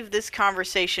 let's save this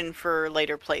conversation for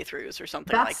later playthroughs," or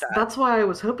something like that. That's why I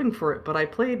was hoping for it, but I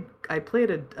played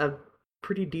a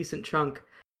pretty decent chunk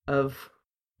of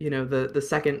the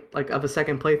second like of a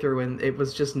second playthrough, and it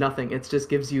was just nothing. It just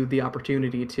gives you the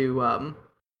opportunity to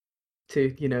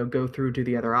go through to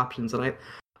the other options. And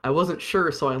I wasn't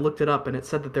sure, so I looked it up, and it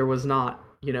said that there was not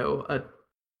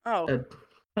Oh, a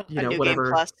a new game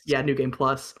whatever, plus. yeah, New Game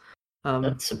Plus.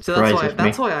 That So that's why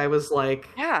surprises me. I was like,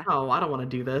 Yeah. oh, I don't want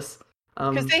to do this.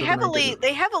 Because So then I didn't.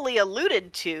 they heavily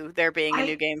alluded to there being a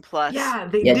new game plus. Yeah,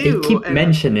 they Yeah, they do, keep and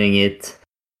mentioning it.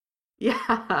 yeah,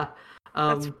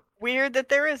 That's um, weird that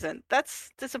there isn't. That's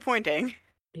disappointing.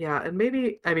 yeah, and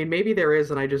maybe there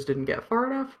is, and I just didn't get far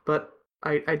enough. But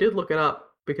I did look it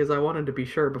up because I wanted to be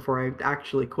sure before I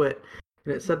actually quit,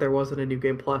 and it said there wasn't a New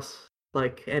Game Plus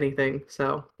like anything.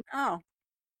 So Oh,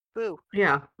 boo.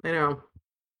 yeah, I know,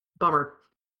 bummer.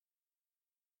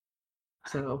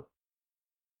 So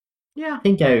yeah, I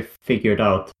think I figured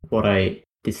out what I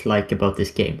dislike about this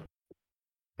game.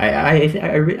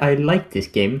 I like this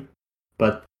game,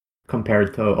 but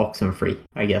compared to Oxenfree,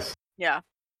 I guess Yeah.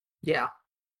 yeah.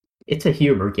 it's a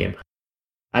humor game.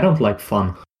 I don't like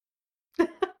fun.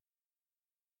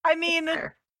 I mean,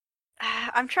 Fair.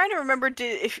 I'm trying to remember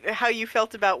how you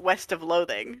felt about West of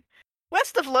Loathing.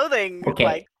 West of Loathing, Okay,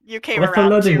 like, you came West of around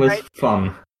Loathing to, was right?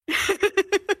 fun.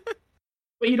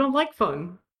 But you don't like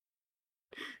fun.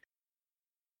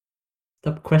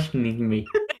 Stop questioning me.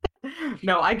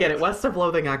 No, I get it. West of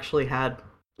Loathing actually had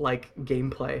like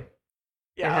gameplay. It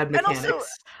Yeah. had And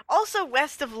mechanics. also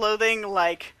West of Loathing,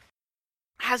 like,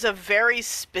 has a very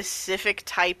specific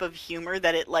type of humor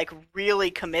that it like really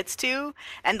commits to,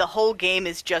 and the whole game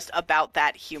is just about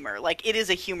that humor. Like, it is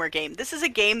a humor game. This is a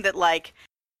game that like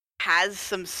has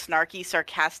some snarky,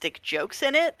 sarcastic jokes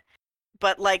in it,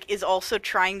 but like is also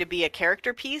trying to be a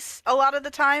character piece a lot of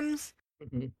the times.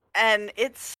 Mhm. And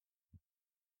it's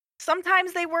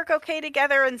sometimes they work okay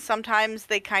together and sometimes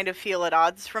they kind of feel at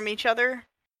odds from each other.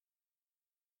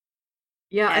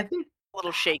 Yeah, And a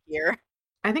little shakier.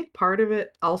 I think part of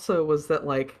it also was that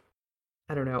like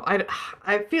I don't know.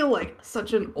 I feel like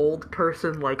such an old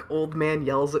person, like old man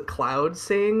yells at clouds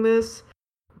saying this,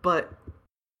 but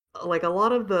like a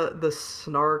lot of the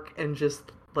snark and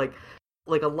just like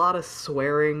a lot of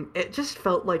swearing, it just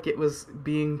felt like it was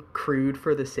being crude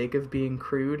for the sake of being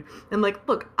crude. And like,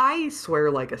 look, I swear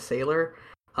like a sailor,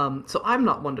 so I'm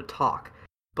not one to talk,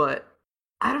 but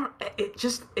I don't.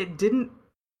 It didn't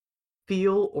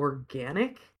feel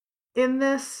organic in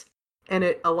this, and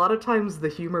it a lot of times the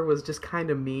humor was just kind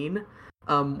of mean.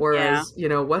 Yeah. Whereas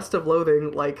West of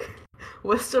Loathing, like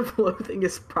West of Loathing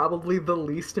is probably the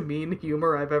least mean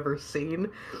humor I've ever seen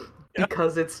Yeah.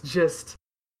 because it's just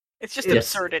It's just It's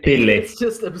absurdity. silly. it's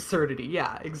just absurdity.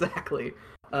 Yeah, exactly.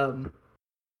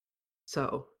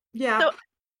 So yeah. So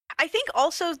I think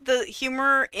also the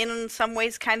humor in some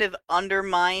ways kind of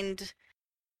undermined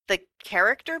the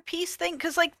character piece thing,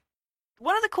 because like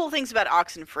one of the cool things about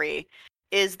Oxenfree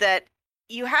is that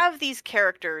you have these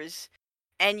characters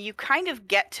and you kind of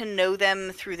get to know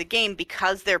them through the game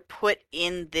because they're put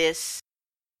in this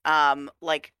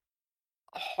like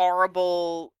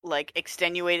horrible, like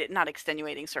not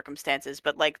extenuating circumstances,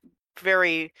 but like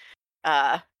very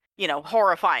uh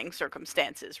horrifying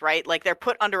circumstances, right? Like they're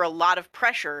put under a lot of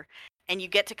pressure and you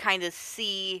get to kind of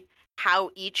see how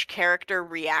each character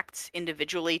reacts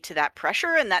individually to that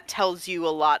pressure, and that tells you a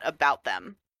lot about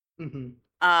them. Hmm.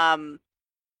 um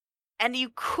and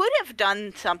you could have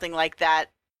done something like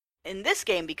that in this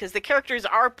game because the characters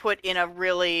are put in a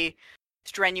really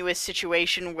strenuous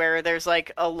situation where there's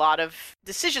like a lot of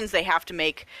decisions they have to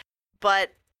make,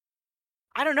 but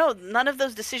I don't know, none of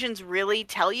those decisions really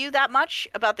tell you that much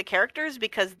about the characters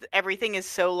because everything is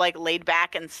so like laid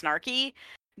back and snarky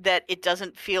that it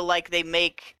doesn't feel like they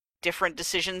make different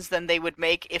decisions than they would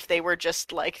make if they were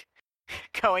just like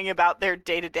going about their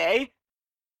day to day.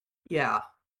 Yeah.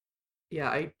 Yeah,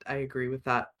 I agree with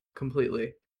that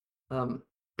completely. Um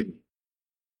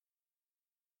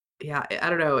yeah, I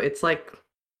don't know. It's like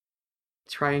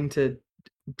trying to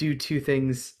do two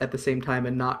things at the same time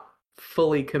and not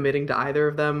fully committing to either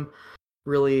of them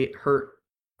really hurt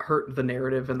the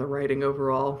narrative and the writing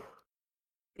overall.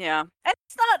 Yeah. And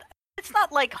it's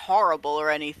not like horrible or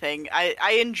anything.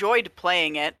 I enjoyed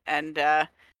playing it, and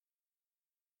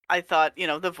I thought,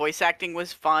 the voice acting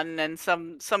was fun, and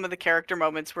some of the character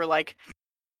moments were like,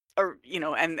 or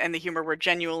and the humor were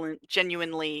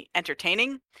genuinely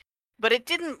entertaining, but it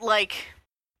didn't like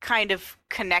kind of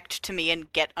connect to me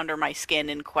and get under my skin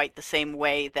in quite the same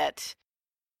way that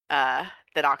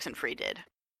Oxenfree did.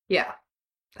 Yeah,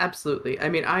 absolutely. I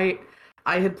mean, I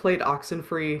had played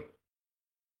Oxenfree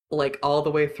like all the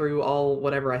way through all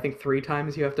whatever, I think 3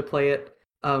 times you have to play it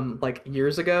like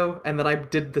years ago, and then I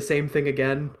did the same thing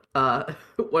again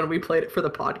when we played it for the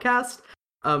podcast.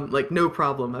 Like no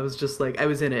problem. I was just like I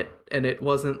was in it, and it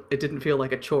didn't feel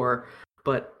like a chore.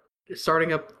 But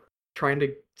trying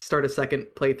to start a second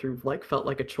playthrough like felt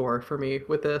like a chore for me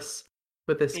with this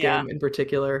Yeah. game in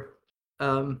particular.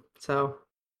 So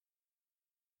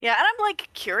Yeah, and I'm like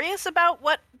curious about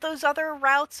what those other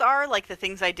routes are, like the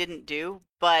things I didn't do,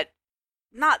 but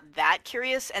not that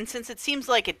curious. And since it seems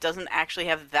like it doesn't actually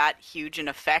have that huge an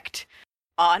effect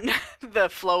on the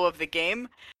flow of the game,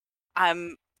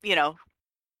 I'm, you know,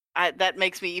 that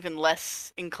makes me even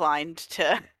less inclined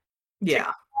to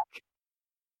yeah,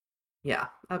 yeah,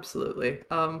 absolutely.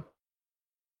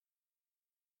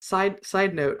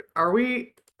 Side note, are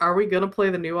we gonna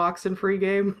play the new Oxenfree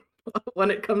game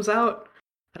when it comes out?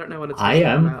 I don't know when it's I supposed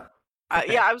to come am. out.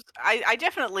 Okay. Yeah, I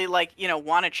definitely like,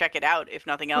 want to check it out if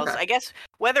nothing else. Okay. I guess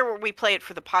whether we play it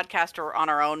for the podcast or on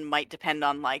our own might depend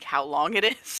on like how long it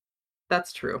is.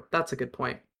 That's true. That's a good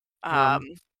point. Um,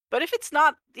 but if it's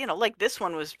not, like this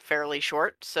one was fairly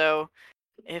short, so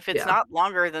if it's Yeah. not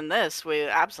longer than this, we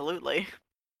absolutely.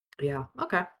 Yeah.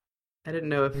 Okay. I didn't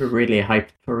know if We're really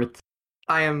hyped for it.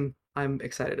 I'm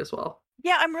excited as well.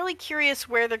 Yeah, I'm really curious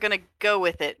where they're going to go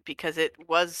with it because it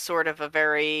was sort of a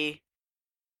very,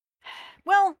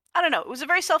 well, I don't know. It was a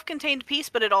very self-contained piece,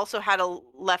 but it also had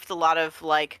left a lot of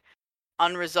like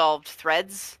unresolved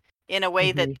threads in a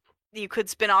way that Mhm. you could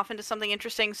spin off into something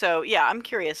interesting. So, yeah, I'm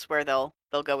curious where they'll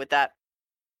go with that.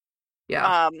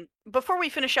 Yeah. Before we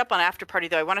finish up on After Party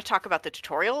though, I want to talk about the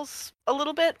tutorials a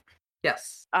little bit.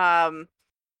 Yes.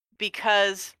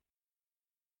 Because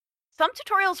some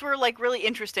tutorials were like really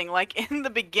interesting, like in the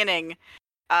beginning,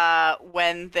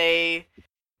 when they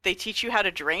teach you how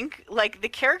to drink, like the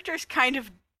characters kind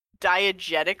of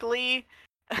diegetically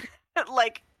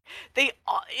like they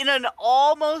in an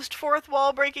almost fourth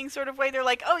wall breaking sort of way, they're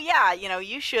like, oh yeah,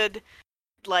 you should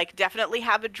like definitely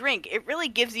have a drink. It really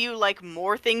gives you like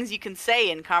more things you can say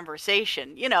in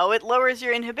conversation. It lowers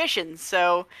your inhibitions,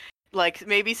 so like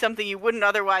maybe something you wouldn't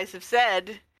otherwise have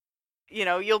said,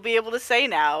 you'll be able to say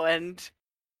now. And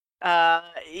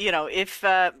if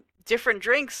different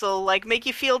drinks will like make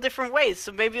you feel different ways,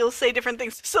 so maybe you'll say different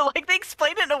things. So like they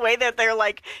explain it in a way that they're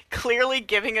like clearly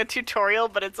giving a tutorial,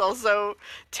 but it's also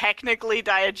technically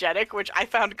diegetic, which I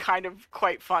found kind of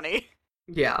quite funny.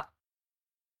 Yeah.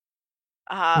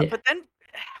 Yeah. But then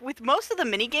with most of the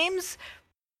mini games,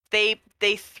 they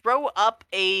throw up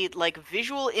a like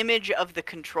visual image of the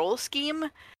control scheme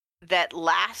that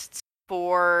lasts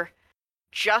for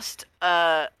just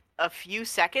a few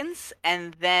seconds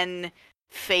and then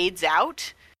fades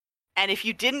out. And if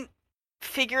you didn't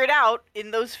figure it out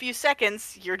in those few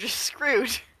seconds, you're just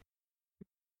screwed.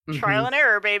 Trial Mhm. and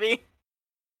error, baby.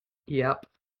 Yep.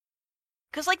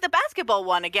 Because like the basketball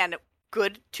one, again,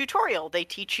 good tutorial. They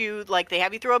teach you, like, they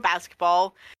have you throw a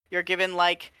basketball. You're given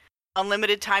like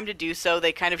unlimited time to do so.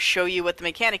 They kind of show you what the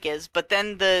mechanic is. But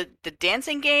then the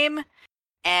dancing game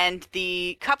and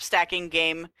the cup stacking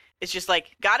game is just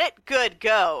like, got it? Good,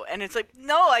 go. And it's like,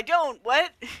 no, I don't.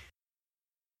 What?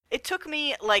 It took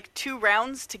me like 2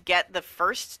 rounds to get the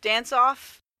first dance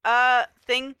off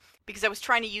thing because I was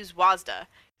trying to use WASDA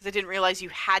because I didn't realize you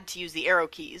had to use the arrow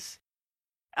keys.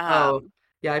 Oh,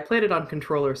 yeah, I played it on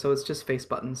controller, so it's just face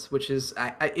buttons, which is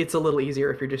it's a little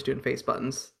easier if you're just doing face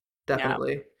buttons. Yeah.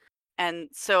 Definitely. And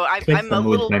so Click I'm a them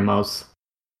with little my mouse.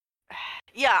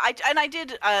 yeah. I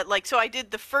did so I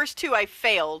did the first 2 I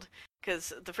failed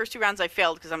because the first 2 rounds I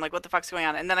failed because I'm like, what the fuck's going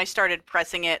on? And then I started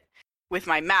pressing it with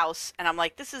my mouse, and I'm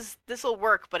like, this'll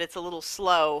work, but it's a little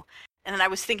slow. And then I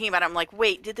was thinking about it, I'm like,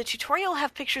 wait, did the tutorial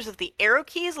have pictures of the arrow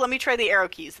keys? Let me try the arrow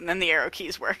keys, and then the arrow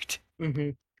keys worked.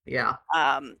 Mm-hmm. Yeah.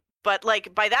 But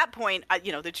like by that point,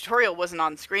 the tutorial wasn't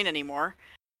on screen anymore.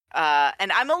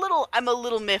 And I'm a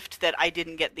little miffed that I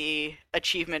didn't get the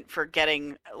achievement for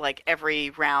getting like every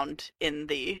round in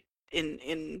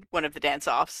one of the dance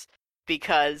offs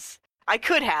because I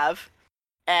could have,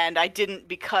 and I didn't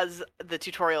because the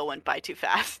tutorial went by too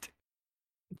fast.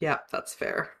 Yeah, that's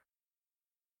fair.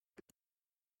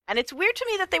 And it's weird to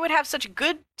me that they would have such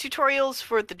good tutorials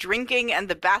for the drinking and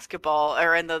the basketball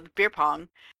and the beer pong,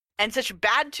 and such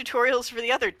bad tutorials for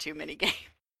the other 2 mini games.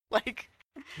 Like,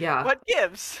 Yeah. what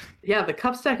gives? Yeah, the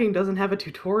cup stacking doesn't have a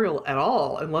tutorial at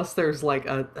all, unless there's like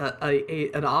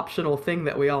an optional thing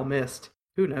that we all missed.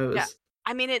 Who knows? Yeah.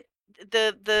 I mean,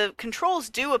 the controls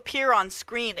do appear on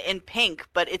screen in pink,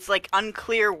 but it's like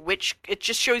unclear which. It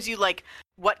just shows you like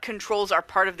what controls are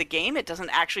part of the game. It doesn't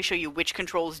actually show you which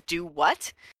controls do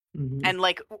what, Mhm. and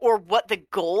like or what the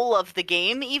goal of the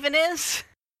game even is,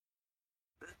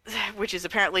 which is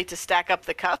apparently to stack up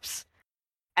the cups.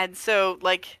 And so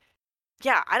like,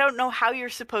 yeah, I don't know how you're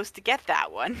supposed to get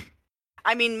that one.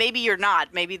 I mean, maybe you're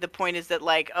not. Maybe the point is that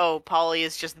like, oh, Polly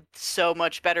is just so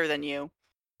much better than you.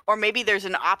 Or maybe there's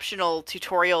an optional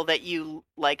tutorial that you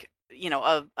like,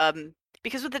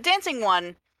 because with the dancing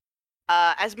one,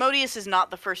 Asmodeus is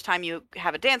not the first time you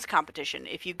have a dance competition.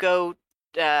 If you go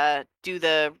do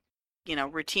the,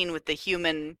 routine with the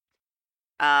human,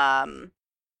 um,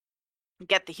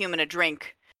 get the human a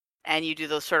drink, and you do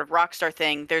the sort of rockstar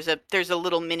thing, there's a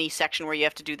little mini section where you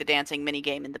have to do the dancing mini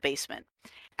game in the basement.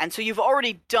 And so you've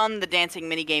already done the dancing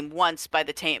mini game once by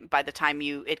the time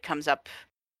it comes up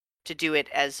to do it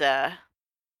as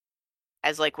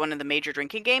like one of the major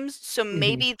drinking games. So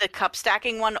maybe the cup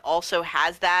stacking one also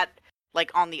has that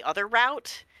like on the other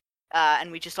route,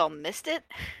 and we just all missed it.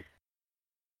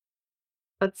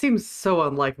 That seems so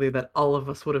unlikely that all of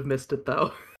us would have missed it,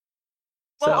 though.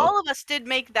 Well, So, all of us did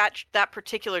make that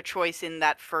particular choice in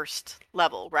that first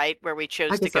level, right? Where we I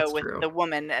chose to guess go that's with true. the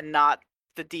woman and not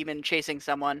the demon chasing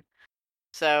someone.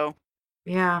 So,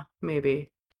 Yeah, maybe.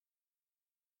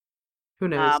 Who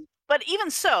knows? but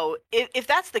even so, if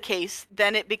that's the case,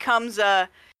 then it becomes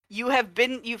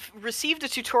you've received a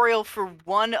tutorial for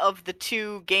one of the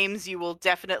two games you will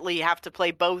definitely have to play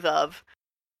both of.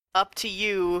 Up to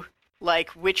you, like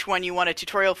which one you want a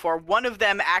tutorial for. One of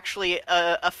them actually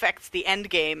affects the end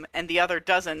game, and the other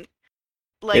doesn't.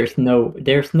 Like,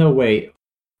 there's no way,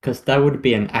 because that would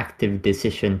be an active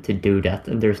decision to do that,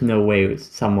 and there's no way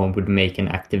someone would make an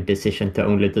active decision to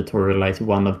only tutorialize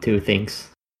one of two things.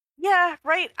 yeah,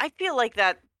 right. I feel like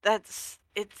that's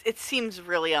it. It seems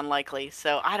really unlikely.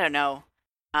 So I don't know.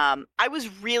 I was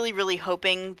really, really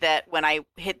hoping that when I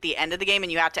hit the end of the game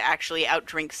and you have to actually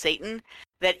outdrink Satan,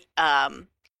 that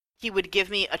he would give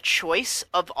me a choice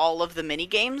of all of the mini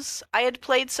games I had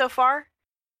played so far.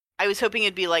 I was hoping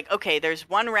it'd be like, okay, there's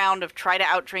one round of try to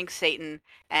outdrink Satan,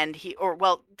 and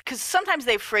because sometimes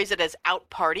they phrase it as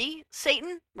outparty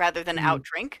Satan rather than Mhm.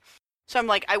 outdrink. So I'm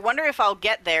like, I wonder if I'll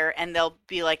get there and they'll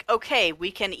be like, okay,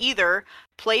 we can either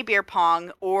play beer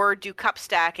pong or do cup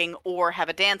stacking or have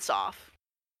a dance off.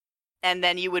 And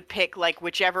then you would pick like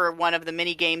whichever one of the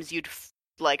mini games you'd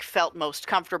like felt most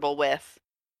comfortable with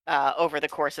over the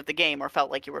course of the game or felt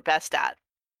like you were best at.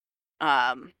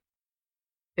 Um,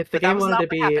 If the but that game was wanted not to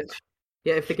what be, happened.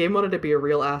 yeah, if the game wanted to be a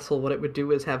real asshole, what it would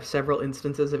do is have several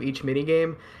instances of each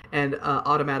minigame and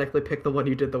automatically pick the one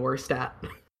you did the worst at.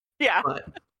 Yeah, But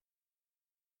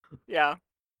yeah.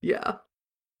 yeah,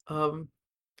 um,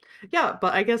 yeah,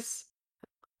 but I guess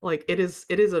like it is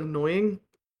annoying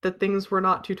that things were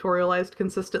not tutorialized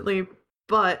consistently,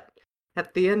 but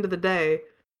at the end of the day,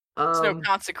 There's no it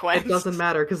consequence. doesn't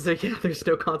matter because yeah, there's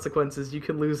no consequences. You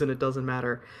can lose and it doesn't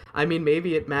matter. I mean,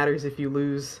 maybe it matters if you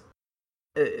lose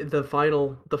the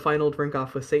final drink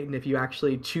off with Satan if you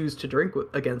actually choose to drink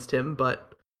against him,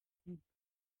 but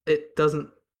it doesn't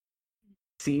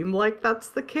seem like that's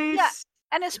the Yeah, case.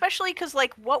 and especially because,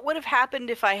 like, what would have happened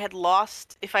if I had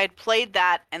played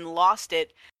that and lost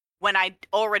it when I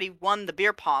already won the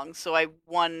beer pong? So I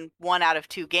won one out of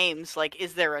two games. Like,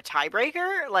 is there a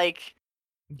tiebreaker? Like,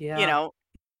 you Yeah, know,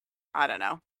 I don't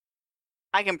know.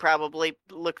 I can probably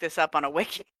look this up on a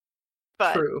wiki,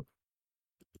 but true.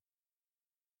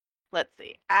 let's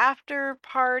see. After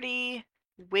party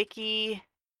wiki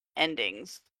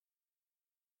endings.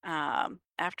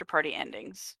 After party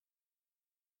endings.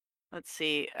 Let's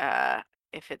see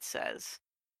if it says.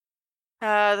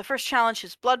 The first challenge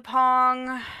is Blood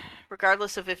Pong.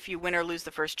 Regardless of if you win or lose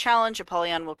the first challenge,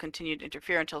 Apollyon will continue to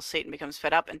interfere until Satan becomes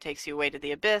fed up and takes you away to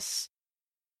the abyss.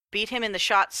 Beat him in the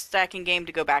shot stacking game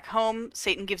to go back home.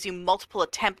 Satan gives you multiple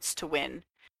attempts to win.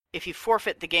 If you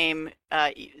forfeit the game,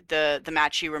 the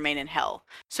match, you remain in hell.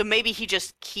 So maybe he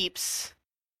just keeps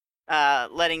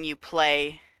letting you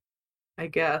play I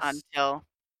guess. until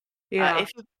Yeah.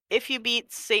 if you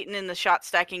beat Satan in the shot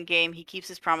stacking game, he keeps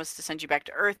his promise to send you back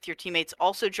to Earth. Your teammates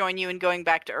also join you in going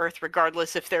back to Earth,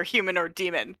 regardless if they're human or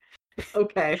demon.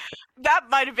 Okay. That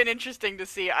might have been interesting to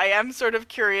see. I am sort of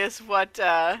curious what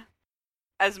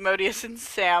Asmodeus and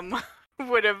Sam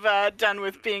would have done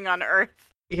with being on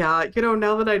Earth. Yeah,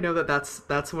 now that I know that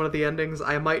that's one of the endings,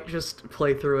 I might just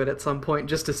play through it at some point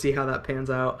just to see how that pans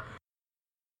out.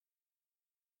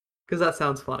 Because that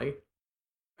sounds funny.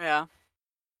 Yeah,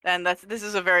 and this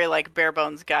is a very like bare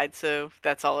bones guide, so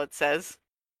that's all it says.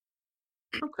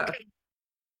 Okay.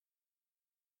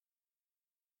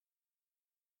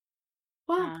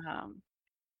 Well, Um,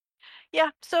 yeah,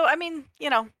 so I mean,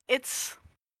 it's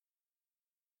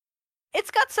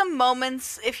got some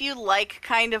moments if you like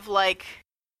kind of like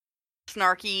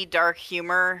snarky dark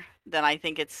humor, then I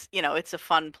think it's a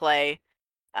fun play.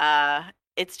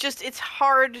 It's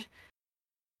hard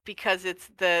because it's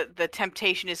the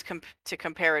temptation is to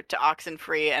compare it to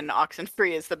Oxenfree, and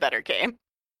Oxenfree is the better game.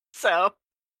 So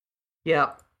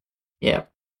Yeah. Yeah.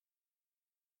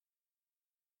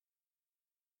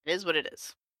 it is what it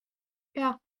is.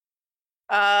 Yeah.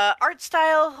 Art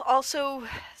style also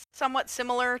somewhat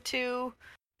similar to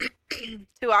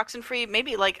Oxenfree.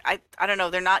 Maybe like I don't know,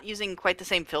 they're not using quite the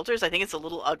same filters. I think it's a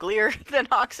little uglier than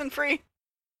Oxenfree.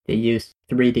 They use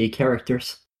 3D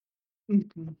characters.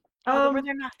 Mhm. Oh, were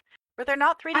there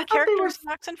not 3D I thought they were. characters in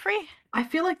Oxenfree? I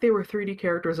feel like they were 3D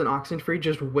characters in Oxenfree,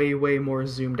 just way, way more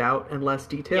zoomed out and less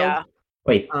detailed. Yeah.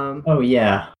 Wait. Um, Oh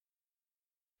yeah.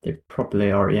 They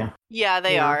probably are. Yeah. Yeah,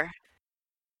 they Yeah.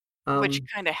 are. Which um,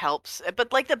 kind of helps.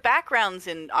 But like the backgrounds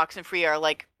in Oxenfree are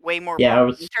like way more Yeah, I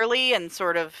was. painterly and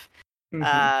sort of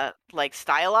mhm. like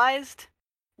stylized,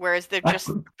 whereas they're Back- just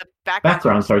the backgrounds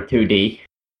Backgrounds are 2D.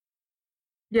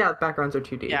 Yeah, backgrounds are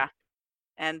 2D. yeah,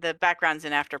 and the backgrounds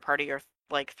in After Party are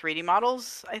like 3D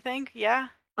models, I think. Yeah.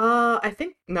 I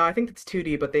think it's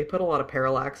 2D, but they put a lot of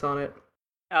parallax on it.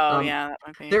 Oh Um, yeah, that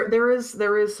might be.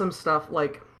 there is some stuff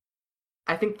like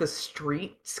I think the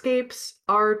streetscapes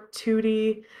are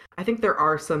 2D. I think there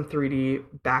are some 3D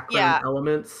background Yeah.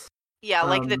 elements. Yeah,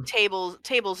 like the Um,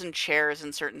 tables and chairs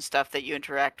and certain stuff that you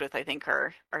interact with, I think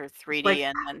are 3D, like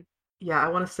and then yeah, I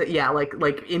want to say yeah, like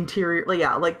interior, like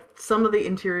yeah, like some of the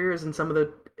interiors and some of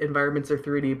the environments are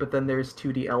 3D, but then there's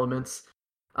 2D elements.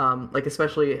 Like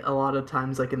especially a lot of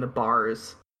times like in the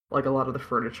bars, like a lot of the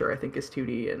furniture I think is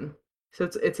 2D, and so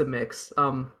it's a mix.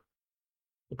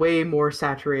 Way more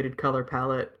saturated color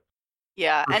palette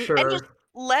yeah, for and just sure.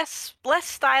 less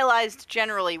stylized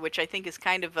generally, which I think is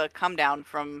kind of a come down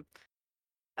from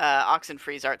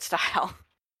Oxenfree's art style.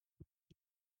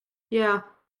 Yeah.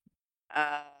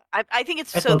 I think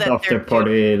it's I so thought that After they're doing.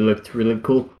 Party looked really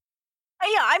cool.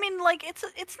 Yeah, I mean, like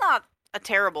it's not a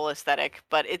terrible aesthetic,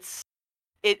 but it.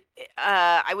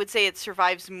 I would say it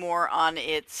survives more on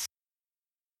its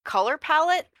color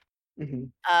palette Hmm.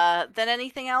 than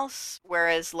anything else.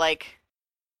 Whereas like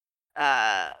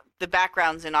the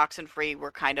backgrounds in Oxenfree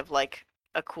were kind of like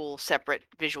a cool separate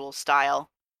visual style.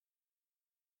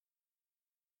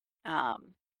 I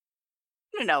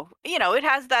don't know. It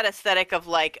has that aesthetic of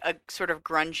like a sort of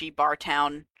grungy bar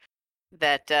town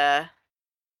that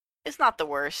is not the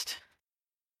worst.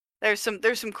 There's some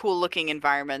cool looking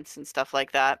environments and stuff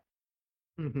like that.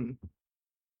 Hmm.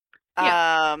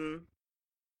 Yeah.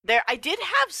 There I did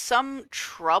have some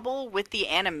trouble with the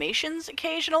animations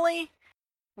occasionally,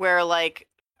 where like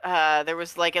there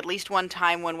was like at least one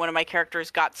time when one of my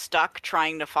characters got stuck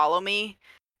trying to follow me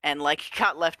and like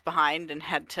got left behind and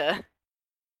had to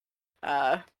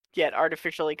uh get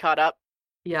artificially caught up.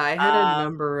 Yeah, I had a Um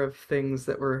number of things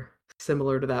that were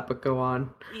similar to that, but go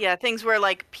on. yeah, things where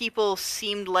like people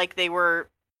seemed like they were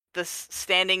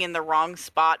standing in the wrong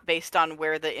spot based on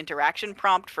where the interaction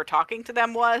prompt for talking to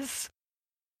them was.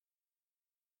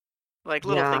 Like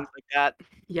little Yeah. things like that.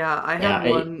 Yeah, I Yeah, had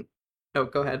one. Oh,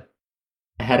 go ahead.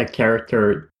 I had a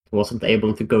character who wasn't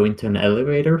able to go into an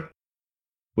elevator,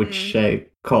 which Mm.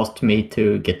 caused me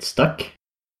to get stuck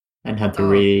and had to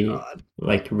Oh God.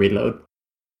 reload.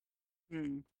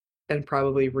 Mm. And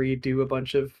probably redo a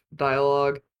bunch of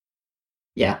dialogue.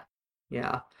 Yeah,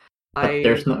 Yeah. but I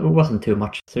it wasn't too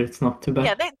much, so it's not too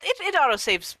Yeah, bad. it auto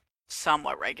saves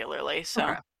somewhat regularly, so.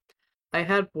 Okay. I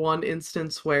had one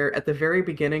instance where at the very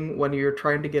beginning when you're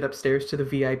trying to get upstairs to the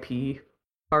VIP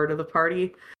part of the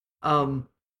party, um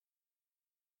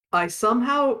I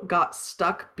somehow got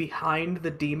stuck behind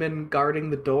the demon guarding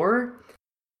the door,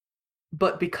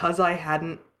 but because I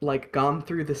hadn't like gone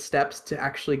through the steps to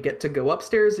actually get to go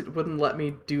upstairs, it wouldn't let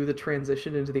me do the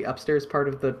transition into the upstairs part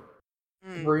of the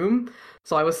Mm. room.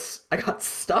 So I got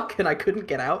stuck and I couldn't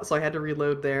get out, so I had to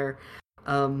reload there.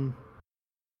 Um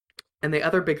and the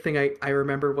other big thing I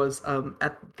remember was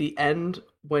at the end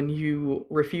when you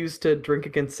refuse to drink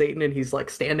against Satan and he's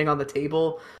like standing on the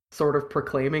table, sort of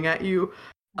proclaiming at you.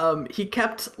 He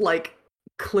kept like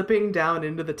clipping down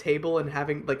into the table and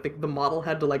having like the model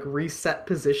had to like reset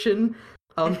position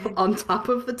on top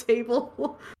of the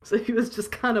table. So he was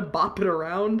just kind of bopping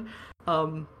around.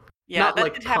 Yeah, Not that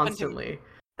like did happen to me. constantly,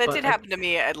 That did but happen to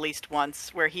me at least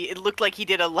once, where it looked like he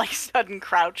did a like sudden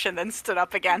crouch and then stood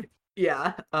up again.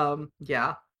 yeah,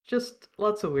 yeah, just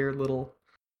lots of weird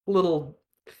little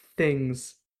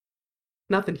things.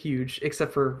 Nothing huge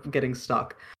except for getting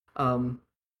stuck. Um,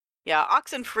 Yeah,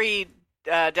 Oxenfree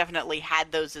definitely had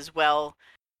those as well.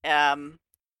 Um,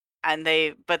 and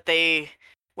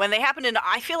when they happened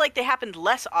I feel like they happened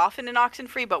less often in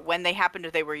Oxenfree, but when they happened,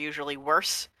 they were usually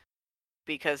worse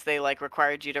because they like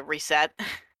required you to reset.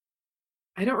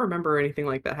 I don't remember anything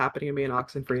like that happening to me in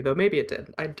Oxenfree, though maybe it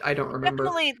did. I don't remember.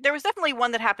 There was definitely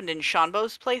one that happened in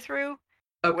Shanbo's playthrough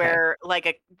Okay. where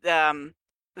like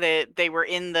they were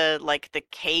in the like the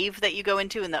cave that you go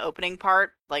into in the opening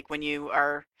part, like when you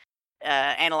are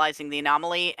analyzing the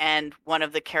anomaly, and one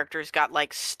of the characters got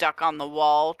like stuck on the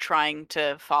wall trying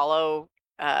to follow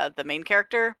the main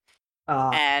character,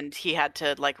 Uh, and he had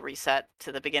to like reset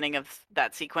to the beginning of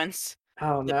that sequence,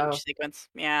 oh the beach no. sequence.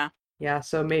 Yeah, Yeah,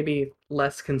 so maybe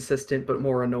less consistent but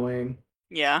more annoying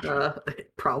yeah. uh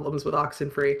problems with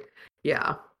Oxenfree.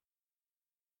 Yeah.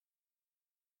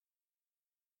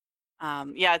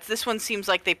 Yeah, this one seems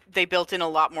like they built in a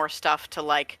lot more stuff to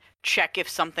like check if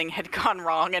something had gone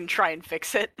wrong and try and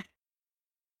fix it.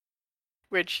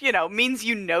 Which, means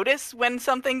you notice when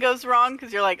something goes wrong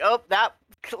because you're like, oh, that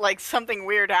like something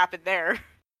weird happened there.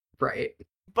 Right.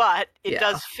 But it Yeah.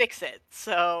 does fix it.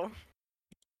 So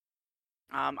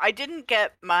I didn't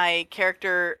get my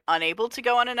character unable to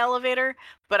go on an elevator,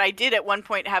 but I did at one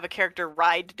point have a character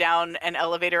ride down an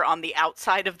elevator on the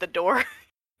outside of the door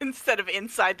instead of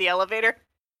inside the elevator.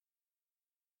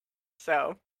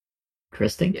 So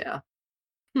Interesting. Yeah.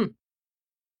 Hmm.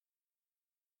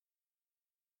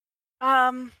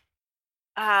 um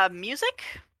music.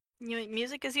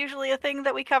 Music is usually a thing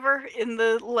that we cover in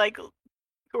the like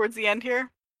towards the end here.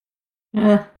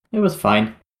 It was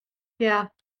fine. Yeah.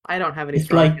 I don't have any It's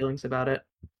strong feelings about it.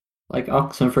 like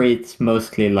Oxenfree, it's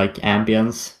mostly like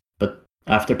ambience, but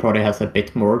Afterparty has a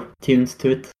bit more tunes to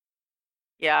it.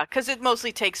 Yeah, because it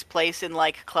mostly takes place in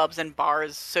like clubs and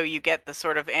bars, so you get the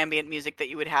sort of ambient music that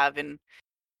you would have in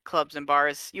clubs and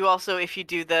bars. You also, if you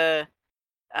do the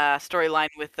storyline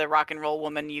with the rock and roll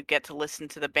woman, you get to listen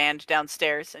to the band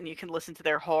downstairs, and you can listen to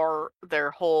their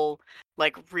whole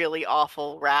like really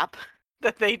awful rap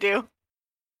that they do.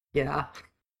 Yeah.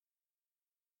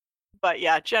 But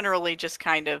yeah, generally just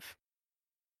kind of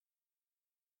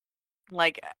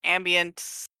like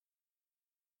ambient,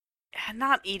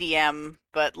 not EDM,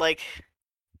 but like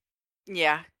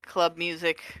yeah, club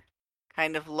music,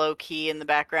 kind of low key in the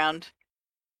background.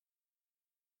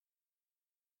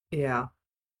 Yeah.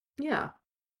 Yeah.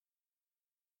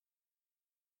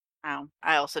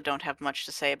 I also don't have much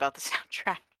to say about the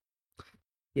soundtrack.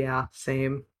 Yeah,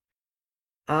 same.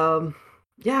 Um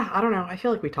yeah, I don't know. I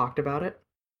feel like we talked about it.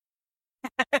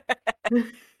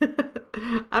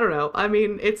 I don't know. I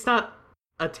mean, it's not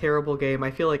a terrible game.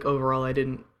 I feel like overall I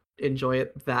didn't enjoy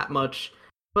it that much,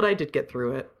 but I did get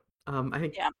through it. Um I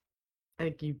think Yeah. I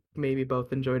think you maybe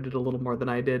both enjoyed it a little more than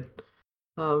I did.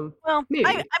 Well, I Maybe.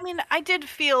 I mean, I did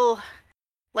feel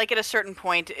like at a certain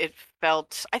point it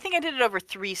felt I think I did it over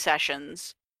 3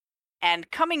 sessions. And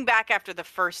coming back after the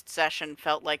first session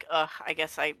felt like, ugh, I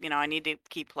guess I need to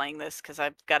keep playing this because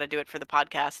I've got to do it for the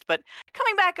podcast. But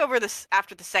coming back over this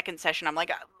after the second session, I'm like,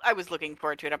 I was looking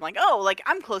forward to it. I'm like, oh, like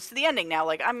I'm close to the ending now.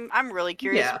 Like I'm really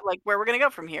curious, Yeah. like where we're gonna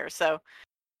go from here. So,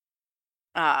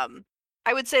 um,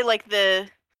 I would say like the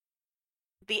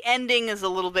ending is a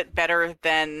little bit better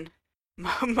than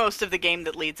most of the game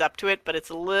that leads up to it, but it's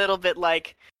a little bit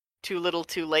like too little,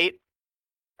 too late.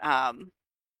 Um,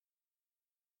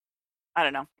 I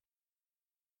don't know.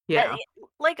 Yeah.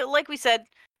 Like we said,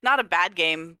 not a bad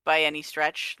game by any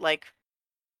stretch. Like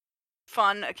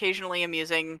fun, occasionally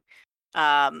amusing,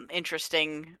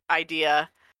 interesting idea,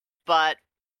 but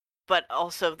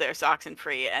also there's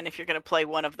Oxenfree, and if you're gonna play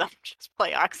one of them, just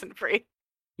play Oxenfree.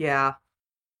 Yeah.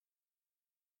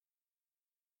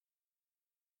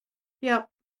 Yep.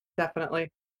 Definitely.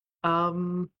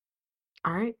 Um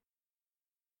all right.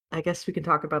 I guess we can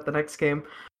talk about the next game.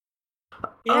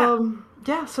 Yeah,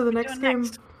 Yeah, so the what are we next doing game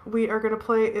next? we are going to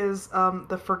play is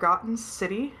The Forgotten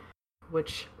City,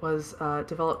 which was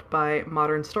developed by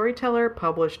Modern Storyteller,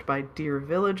 published by Dear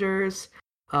Villagers.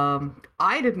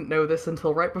 I didn't know this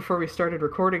until right before we started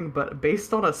recording, but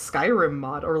based on a Skyrim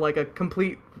mod, or like a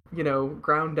complete,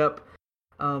 ground up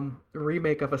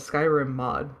remake of a Skyrim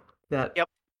mod that Yep.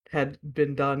 had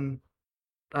been done.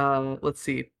 Let's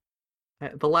see,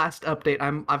 the last update,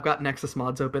 I've got Nexus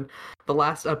mods open. The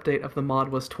last update of the mod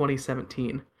was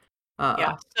 2017.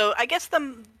 Yeah. So I guess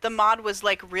the mod was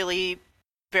like really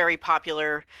very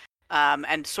popular,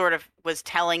 and sort of was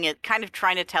telling it, kind of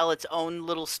trying to tell its own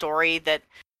little story that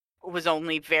was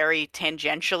only very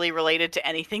tangentially related to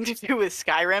anything to do with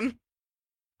Skyrim.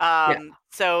 Yeah.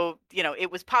 So,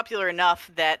 it was popular enough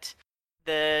that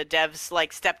the devs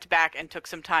like stepped back and took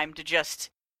some time to just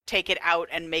take it out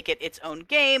and make it its own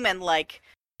game and like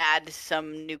add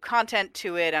some new content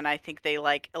to it. And I think they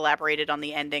like elaborated on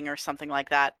the ending or something like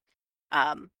that.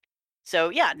 Um, so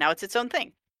yeah, now it's its own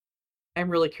thing. I'm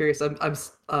really curious. I'm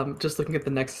just looking at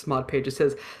the Nexus mod page. It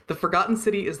says the Forgotten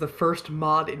City is the first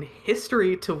mod in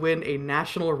history to win a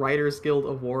National Writers Guild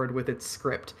award with its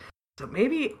script. So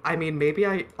maybe, I mean, maybe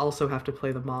I also have to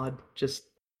play the mod just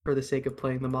for the sake of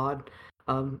playing the mod.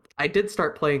 I did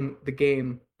start playing the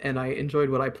game and I enjoyed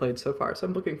what I played so far, so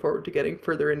I'm looking forward to getting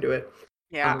further into it.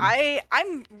 Yeah, Um,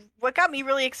 I'm what got me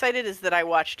really excited is that I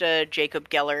watched a Jacob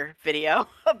Geller video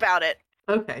about it.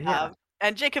 okay, yeah.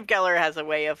 And Jacob Geller has a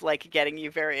way of like getting you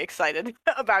very excited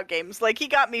about games. Like he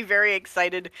got me very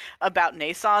excited about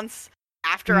Naissance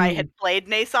after I had played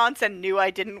Naissance and knew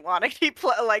I didn't want to keep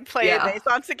playing Yeah.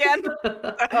 Naissance again.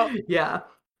 So, Yeah.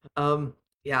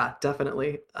 Yeah,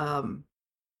 definitely.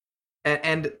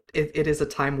 And it is a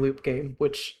time loop game,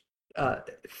 which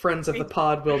friends of the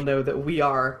pod will know that we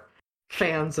are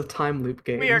fans of time loop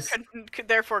games. we are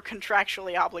therefore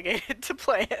contractually obligated to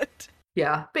play it.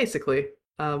 Yeah, basically.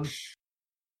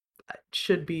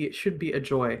 Should be a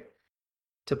joy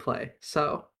to play.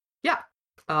 So yeah.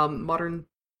 Modern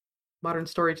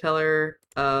storyteller.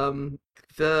 I'm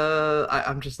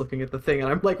just looking at the thing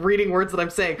and I'm like reading words that I'm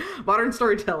saying. Modern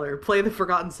storyteller. Play the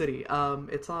Forgotten City.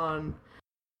 It's on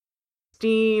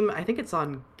Steam. I think it's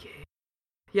on.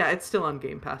 Yeah, it's still on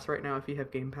Game Pass right now. If you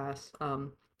have Game Pass,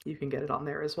 you can get it on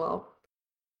there as well.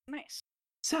 Nice.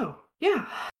 So yeah,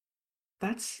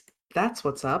 that's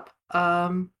what's up.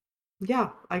 Yeah,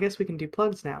 I guess we can do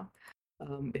plugs now.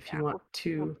 If you want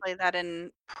to we'll play that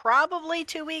in probably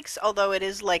 2 weeks, although it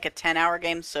is like a 10-hour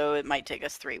game, so it might take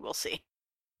us 3. We'll see.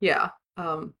 Yeah.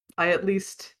 I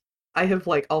have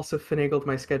like also finagled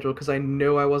my schedule because I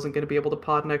know I wasn't going to be able to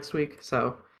pod next week.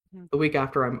 So the week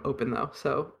after I'm open though,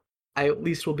 so I at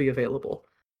least will be available.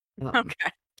 Okay.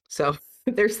 So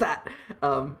there's that.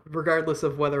 Regardless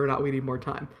of whether or not we need more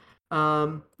time.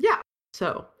 Yeah.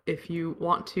 So if you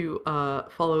want to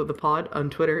follow the pod on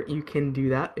Twitter, you can do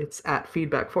that. It's at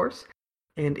Feedback Force.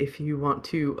 And if you want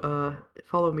to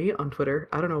follow me on Twitter,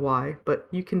 I don't know why, but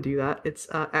you can do that. It's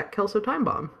at Kelso Time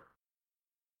Bomb.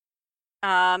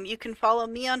 You can follow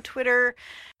me on Twitter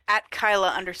at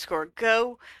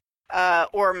Kyla_go,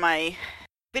 or my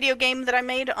video game that I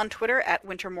made on Twitter at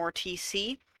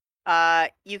WintermoreTC.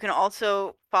 You can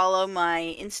also follow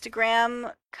my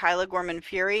Instagram, Kyla Gorman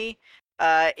Fury,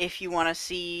 if you want to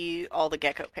see all the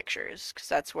gecko pictures, because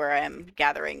that's where I am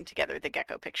gathering together the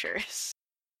gecko pictures.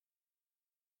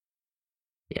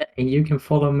 Yeah, and you can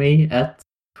follow me at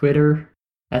Twitter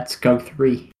at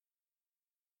Skug3.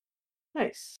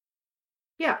 Nice.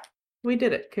 Yeah, we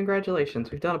did it.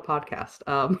 Congratulations. We've done a podcast.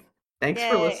 Thanks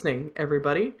for Yay. listening,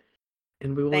 everybody.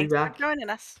 And we will Thanks be back for joining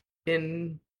us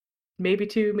in maybe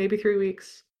 2, maybe 3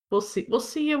 weeks. We'll see. We'll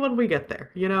see you when we get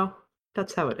there. You know,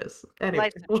 that's how it is.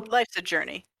 Anyway, life's a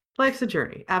journey. Life's a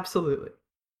journey. Absolutely.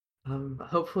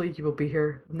 Hopefully you will be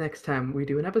here next time we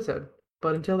do an episode.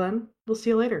 But until then, we'll see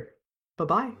you later.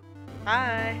 Bye-bye.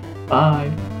 Bye.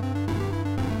 Bye.